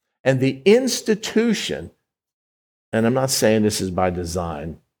witnesses. And the institution, and I'm not saying this is by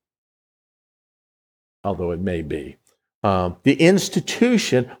design, although it may be, the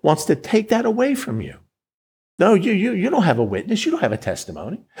institution wants to take that away from you. No, you don't have a witness. You don't have a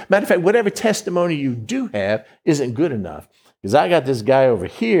testimony. Matter of fact, whatever testimony you do have isn't good enough. Because I got this guy over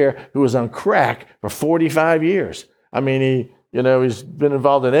here who was on crack for 45 years. He's been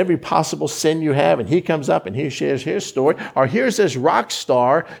involved in every possible sin you have, and he comes up and he shares his story. Or here's this rock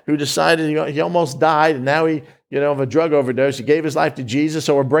star who decided he almost died, and now he, of a drug overdose, he gave his life to Jesus,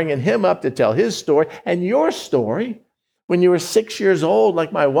 so we're bringing him up to tell his story. And your story, when you were 6 years old,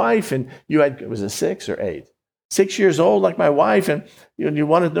 like my wife, and you had, was it 6 or 8? 6 years old, like my wife, and you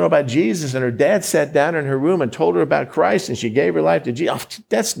wanted to know about Jesus, and her dad sat down in her room and told her about Christ, and she gave her life to Jesus. Oh,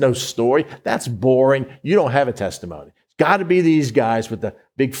 that's no story. That's boring. You don't have a testimony. It's got to be these guys with the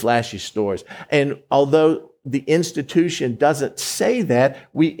big flashy stories. And although the institution doesn't say that,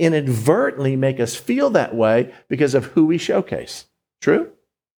 we inadvertently make us feel that way because of who we showcase. True?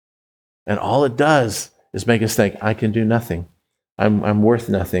 And all it does is make us think, I can do nothing. I'm worth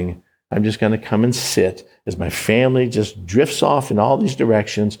nothing. I'm just going to come and sit as my family just drifts off in all these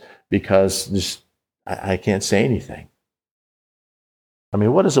directions because I can't say anything.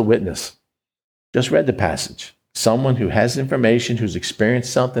 What is a witness? Just read the passage. Someone who has information, who's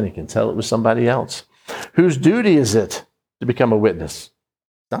experienced something, and can tell it with somebody else. Whose duty is it to become a witness?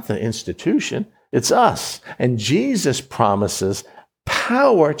 Not the institution, it's us. And Jesus promises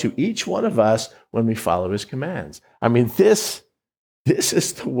power to each one of us when we follow his commands. I mean, this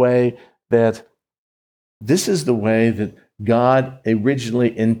is the way that God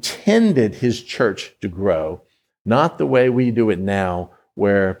originally intended his church to grow, not the way we do it now,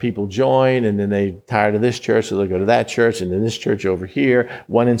 where people join and then they tired of this church, so they'll go to that church and then this church over here,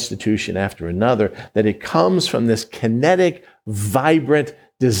 one institution after another, that it comes from this kinetic, vibrant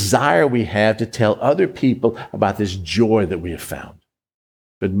desire we have to tell other people about this joy that we have found.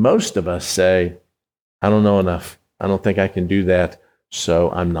 But most of us say, I don't know enough. I don't think I can do that, so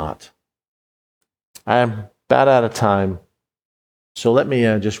I'm not. I'm about out of time, so let me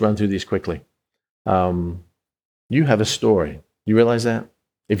just run through these quickly. You have a story. You realize that?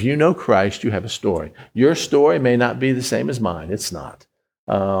 If you know Christ, you have a story. Your story may not be the same as mine. It's not.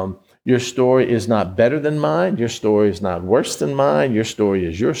 Your story is not better than mine. Your story is not worse than mine. Your story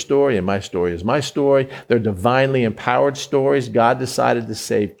is your story, and my story is my story. They're divinely empowered stories. God decided to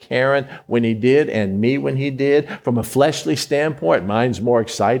save Karen when he did, and me when he did. From a fleshly standpoint, mine's more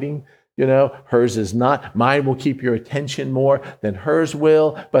exciting. Hers is not. Mine will keep your attention more than hers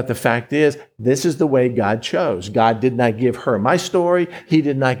will. But the fact is, this is the way God chose. God did not give her my story. He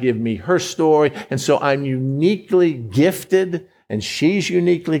did not give me her story. And so I'm uniquely gifted, and she's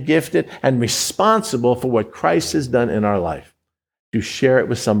uniquely gifted and responsible for what Christ has done in our life, to share it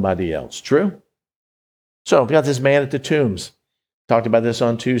with somebody else. True? So we got this man at the tombs. Talked about this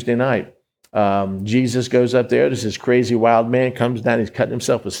on Tuesday night. Jesus goes up there. There's this crazy wild man comes down. He's cutting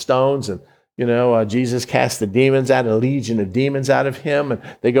himself with stones. And, Jesus casts the demons out, a legion of demons out of him. And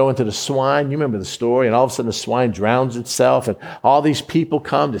they go into the swine. You remember the story. And all of a sudden the swine drowns itself. And all these people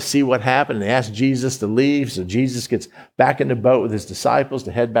come to see what happened. And they ask Jesus to leave. So Jesus gets back in the boat with his disciples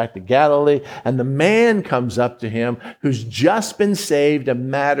to head back to Galilee. And the man comes up to him who's just been saved a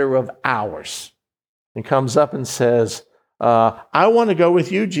matter of hours. And comes up and says, I want to go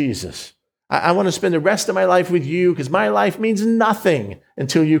with you, Jesus. I want to spend the rest of my life with you because my life means nothing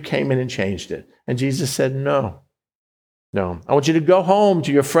until you came in and changed it. And Jesus said, no. I want you to go home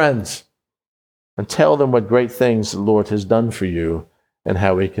to your friends and tell them what great things the Lord has done for you and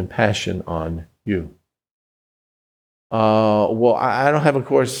how he compassion on you. I don't have a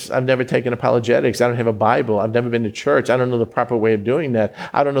course. I've never taken apologetics. I don't have a Bible. I've never been to church. I don't know the proper way of doing that.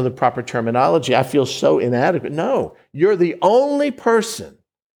 I don't know the proper terminology. I feel so inadequate. No, you're the only person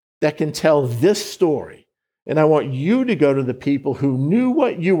that can tell this story. And I want you to go to the people who knew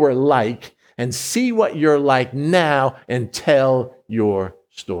what you were like and see what you're like now and tell your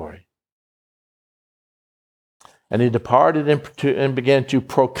story. And he departed and began to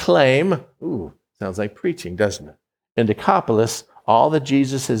proclaim, sounds like preaching, doesn't it? In Decapolis, all that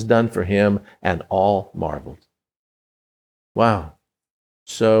Jesus has done for him, and all marveled. Wow.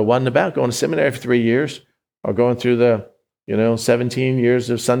 So it wasn't about going to seminary for 3 years or going through the 17 years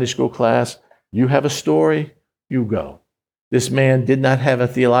of Sunday school class. You have a story, you go. This man did not have a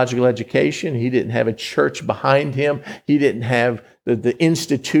theological education. He didn't have a church behind him. He didn't have the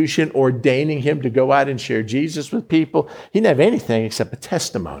institution ordaining him to go out and share Jesus with people. He didn't have anything except a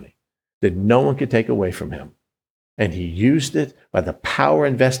testimony that no one could take away from him. And he used it by the power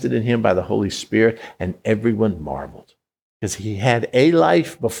invested in him by the Holy Spirit, and everyone marveled. Because he had a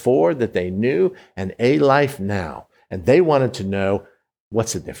life before that they knew and a life now. And they wanted to know,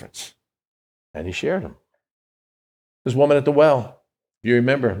 what's the difference? And he shared them. This woman at the well, you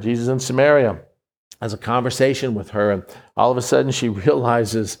remember, Jesus in Samaria has a conversation with her, and all of a sudden she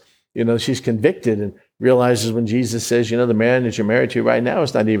realizes, she's convicted and realizes when Jesus says, the man that you're married to right now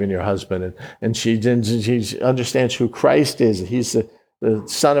is not even your husband. And she understands who Christ is. He's the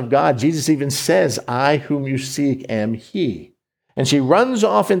Son of God. Jesus even says, I whom you seek am he. And she runs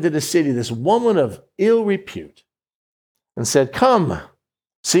off into the city, this woman of ill repute, and said, come,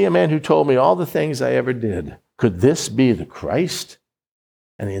 see a man who told me all the things I ever did. Could this be the Christ?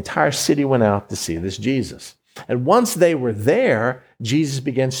 And the entire city went out to see this Jesus. And once they were there, Jesus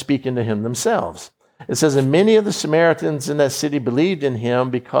began speaking to him themselves. It says, and many of the Samaritans in that city believed in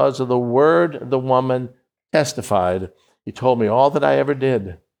him because of the word the woman testified. He told me all that I ever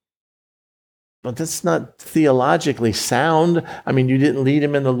did. But that's not theologically sound. I mean, you didn't lead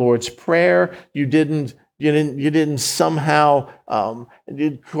him in the Lord's Prayer. You didn't somehow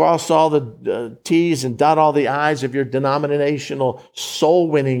cross all the T's and dot all the I's of your denominational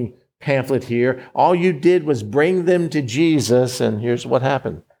soul-winning pamphlet here. All you did was bring them to Jesus, and here's what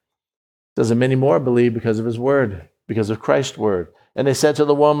happened. Doesn't many more believe because of his word, because of Christ's word. And they said to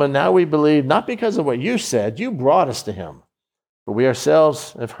the woman, now we believe, not because of what you said, you brought us to him, but we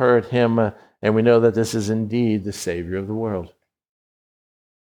ourselves have heard him, and we know that this is indeed the Savior of the world.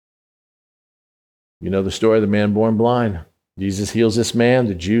 You know the story of the man born blind. Jesus heals this man.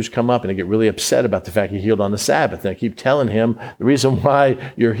 The Jews come up and they get really upset about the fact he healed on the Sabbath. And I keep telling him, the reason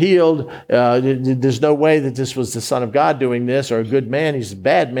why you're healed, there's no way that this was the Son of God doing this or a good man. He's a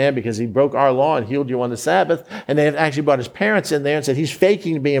bad man because he broke our law and healed you on the Sabbath. And they actually brought his parents in there and said, he's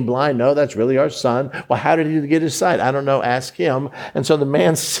faking being blind. No, that's really our son. Well, how did he get his sight? I don't know. Ask him. And so the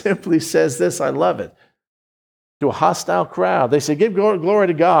man simply says this, I love it, to a hostile crowd. They say, give glory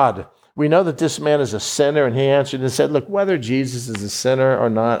to God. We know that this man is a sinner, and he answered and said, look, whether Jesus is a sinner or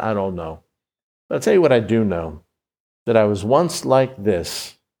not, I don't know. But I'll tell you what I do know, that I was once like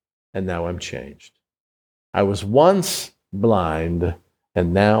this, and now I'm changed. I was once blind,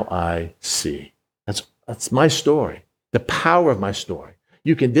 and now I see. That's my story, the power of my story.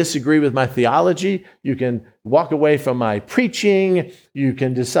 You can disagree with my theology. You can walk away from my preaching. You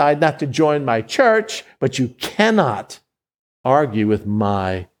can decide not to join my church, but you cannot argue with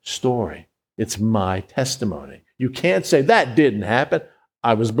my story. It's my testimony. You can't say, that didn't happen.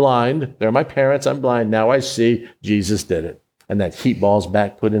 I was blind. They're my parents. I'm blind. Now I see. Jesus did it. And that heat ball's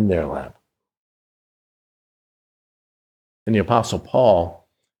back put in their lap. In the Apostle Paul,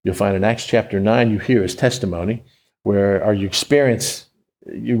 you'll find in Acts chapter 9, you hear his testimony,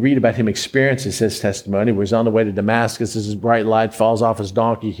 you read about him experiences his testimony, where he's on the way to Damascus, as his bright light falls off his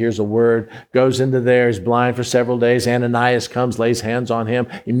donkey, hears a word, goes into there, is blind for several days. Ananias comes, lays hands on him.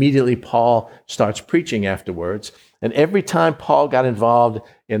 Immediately, Paul starts preaching afterwards. And every time Paul got involved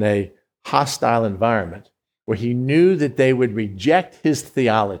in a hostile environment where he knew that they would reject his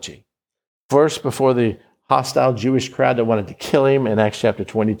theology, first before the hostile Jewish crowd that wanted to kill him in Acts chapter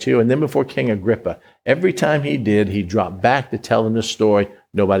 22, and then before King Agrippa. Every time he did, he dropped back to tell them the story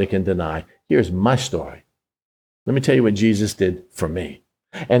nobody can deny. Here's my story. Let me tell you what Jesus did for me.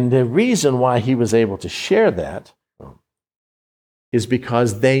 And the reason why he was able to share that is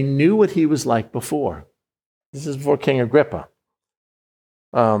because they knew what he was like before. This is before King Agrippa.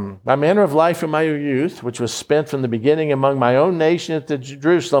 My manner of life in my youth, which was spent from the beginning among my own nation at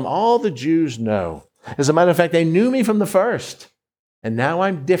Jerusalem, all the Jews know. As a matter of fact, they knew me from the first, and now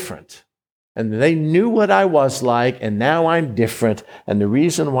I'm different. And they knew what I was like, and now I'm different. And the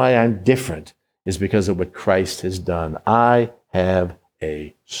reason why I'm different is because of what Christ has done. I have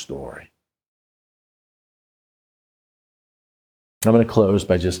a story. I'm going to close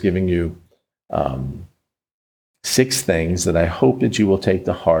by just giving you 6 things that I hope that you will take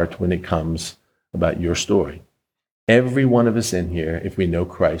to heart when it comes about your story. Every one of us in here, if we know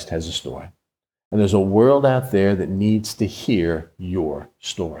Christ, has a story. And there's a world out there that needs to hear your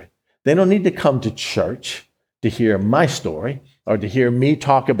story. They don't need to come to church to hear my story or to hear me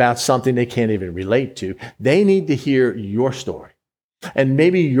talk about something they can't even relate to. They need to hear your story. And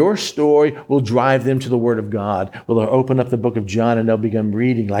maybe your story will drive them to the Word of God. Well, they'll open up the book of John and they'll begin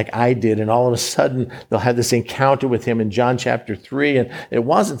reading like I did. And all of a sudden, they'll have this encounter with him in John chapter 3. And it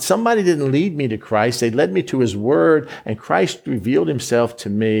wasn't, somebody didn't lead me to Christ. They led me to his Word, and Christ revealed himself to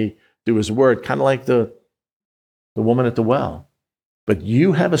me through his Word, kind of like the woman at the well. But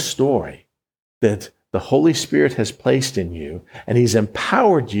you have a story that the Holy Spirit has placed in you, and he's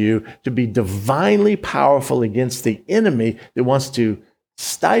empowered you to be divinely powerful against the enemy that wants to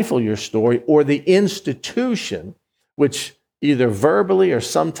stifle your story, or the institution which either verbally or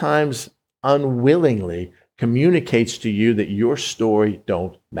sometimes unwillingly communicates to you that your story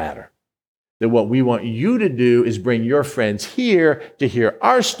don't matter. That what we want you to do is bring your friends here to hear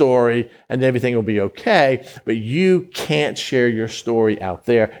our story, and everything will be okay. But you can't share your story out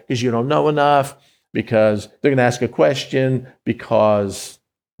there because you don't know enough, because they're going to ask a question, because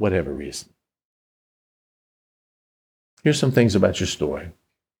whatever reason. Here's some things about your story.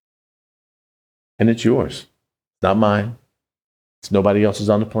 And it's yours, not mine. It's nobody else's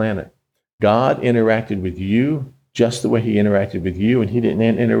on the planet. God interacted with you just the way he interacted with you, and he didn't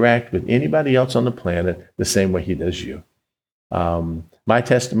interact with anybody else on the planet the same way he does you. My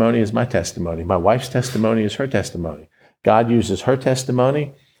testimony is my testimony. My wife's testimony is her testimony. God uses her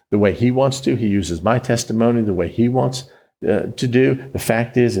testimony the way he wants to. He uses my testimony the way he wants to do. The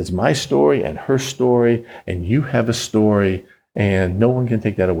fact is, it's my story and her story, and you have a story, and no one can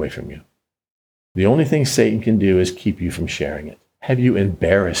take that away from you. The only thing Satan can do is keep you from sharing it, have you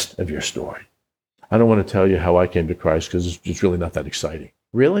embarrassed of your story. I don't want to tell you how I came to Christ because it's really not that exciting.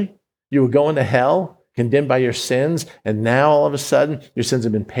 Really? You were going to hell, condemned by your sins, and now all of a sudden your sins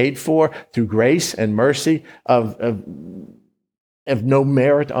have been paid for through grace and mercy of no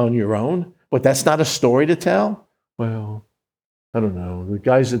merit on your own? But that's not a story to tell? Well, I don't know, the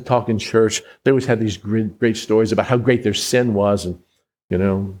guys that talk in church, they always had these great stories about how great their sin was. And,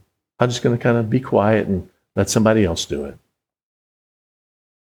 I'm just going to kind of be quiet and let somebody else do it.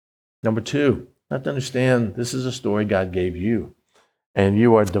 Number two, you have to understand this is a story God gave you. And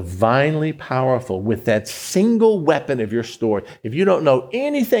you are divinely powerful with that single weapon of your story. If you don't know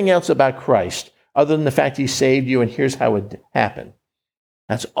anything else about Christ, other than the fact he saved you and here's how it happened,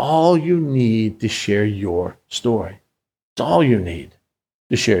 that's all you need to share your story. It's all you need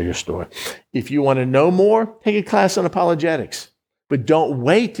to share your story. If you want to know more, take a class on apologetics. But don't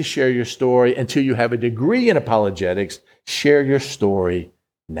wait to share your story until you have a degree in apologetics. Share your story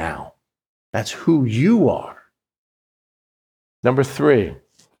now. That's who you are. Number three,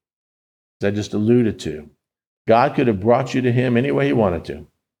 as I just alluded to, God could have brought you to him any way he wanted to.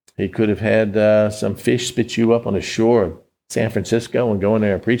 He could have had some fish spit you up on the shore of San Francisco and go in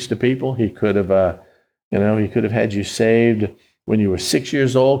there and preach to people. He could have, he could have had you saved when you were 6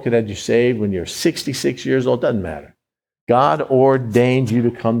 years old, could have had you saved when you're 66 years old, doesn't matter. God ordained you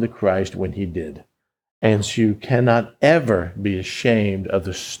to come to Christ when he did. And so you cannot ever be ashamed of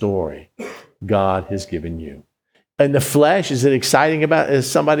the story God has given you. In the flesh, is it exciting as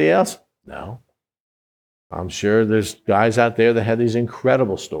somebody else? No. I'm sure there's guys out there that have these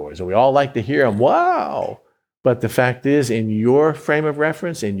incredible stories, and we all like to hear them. Wow! But the fact is, in your frame of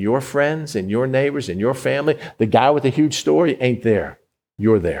reference, in your friends, in your neighbors, in your family, the guy with the huge story ain't there.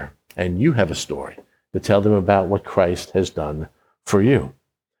 You're there, and you have a story to tell them about what Christ has done for you.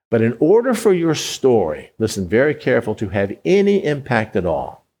 But in order for your story, listen very careful, to have any impact at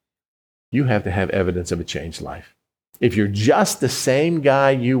all, you have to have evidence of a changed life. If you're just the same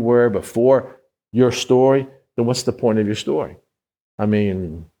guy you were before your story, then what's the point of your story? I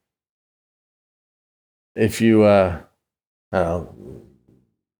mean, if you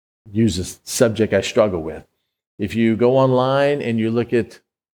use a subject I struggle with, if you go online and you look at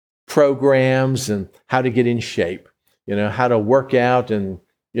programs and how to get in shape, how to work out, and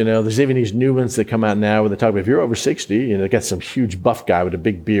there's even these new ones that come out now where they talk about if you're over 60, they got some huge buff guy with a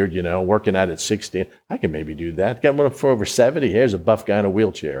big beard, working out at 60. I can maybe do that. Got one for over 70. Here's a buff guy in a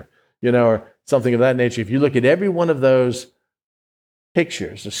wheelchair, or something of that nature. If you look at every one of those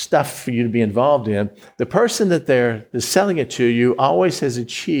pictures of stuff for you to be involved in, the person that is selling it to you always has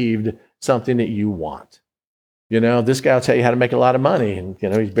achieved something that you want. This guy will tell you how to make a lot of money, and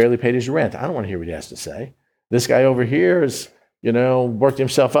he's barely paid his rent. I don't want to hear what he has to say. This guy over here is worked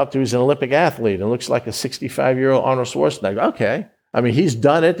himself up to he's an Olympic athlete and looks like a 65-year-old Arnold Schwarzenegger. Okay. I mean, he's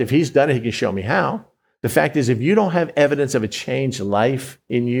done it. If he's done it, he can show me how. The fact is, if you don't have evidence of a changed life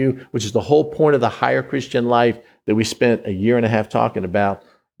in you, which is the whole point of the Higher Christian Life that we spent a year and a half talking about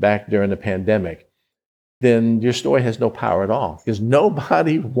back during the pandemic, then your story has no power at all, because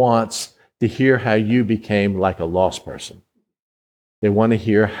nobody wants to hear how you became like a lost person. They want to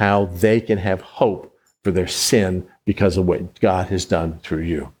hear how they can have hope for their sin because of what God has done through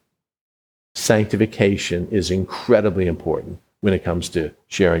you. Sanctification is incredibly important when it comes to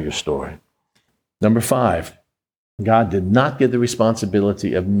sharing your story. Number 5, God did not give the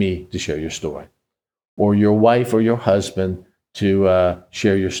responsibility of me to share your story, or your wife or your husband to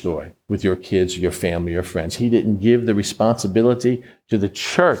share your story with your kids, your family, your friends. He didn't give the responsibility to the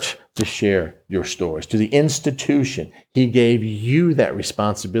church to share your stories, to the institution. He gave you that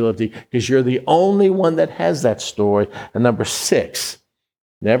responsibility because you're the only one that has that story. And number 6,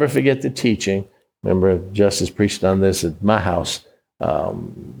 never forget the teaching. Remember, Justice preached on this at my house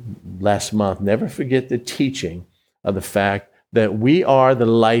last month. Never forget the teaching of the fact that we are the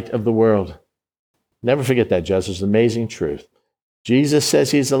light of the world. Never forget that, Justice. It's an amazing truth. Jesus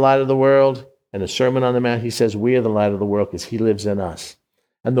says he's the light of the world. In the Sermon on the Mount, he says we are the light of the world because he lives in us.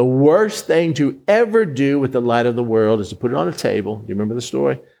 And the worst thing to ever do with the light of the world is to put it on a table, do you remember the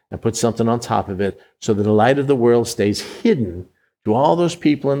story? And put something on top of it so that the light of the world stays hidden to all those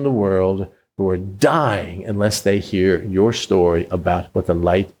people in the world who are dying unless they hear your story about what the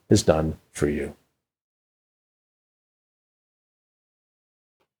light has done for you.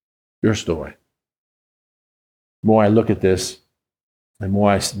 Your story. The more I look at this, the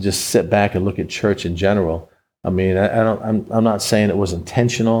more I just sit back and look at church in general, I'm not saying it was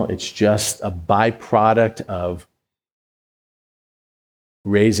intentional. It's just a byproduct of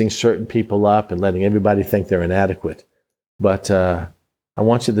raising certain people up and letting everybody think they're inadequate. But I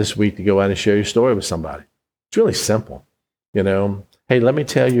want you this week to go out and share your story with somebody. It's really simple. Hey, let me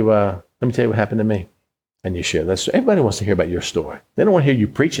tell you what happened to me. And you share that story. Everybody wants to hear about your story. They don't want to hear you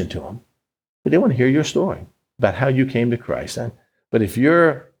preaching to them, but they want to hear your story about how you came to Christ. But if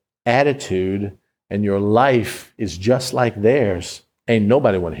your attitude and your life is just like theirs, ain't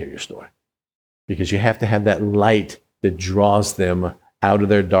nobody want to hear your story, because you have to have that light that draws them out of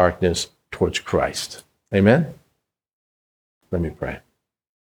their darkness towards Christ. Amen? Let me pray.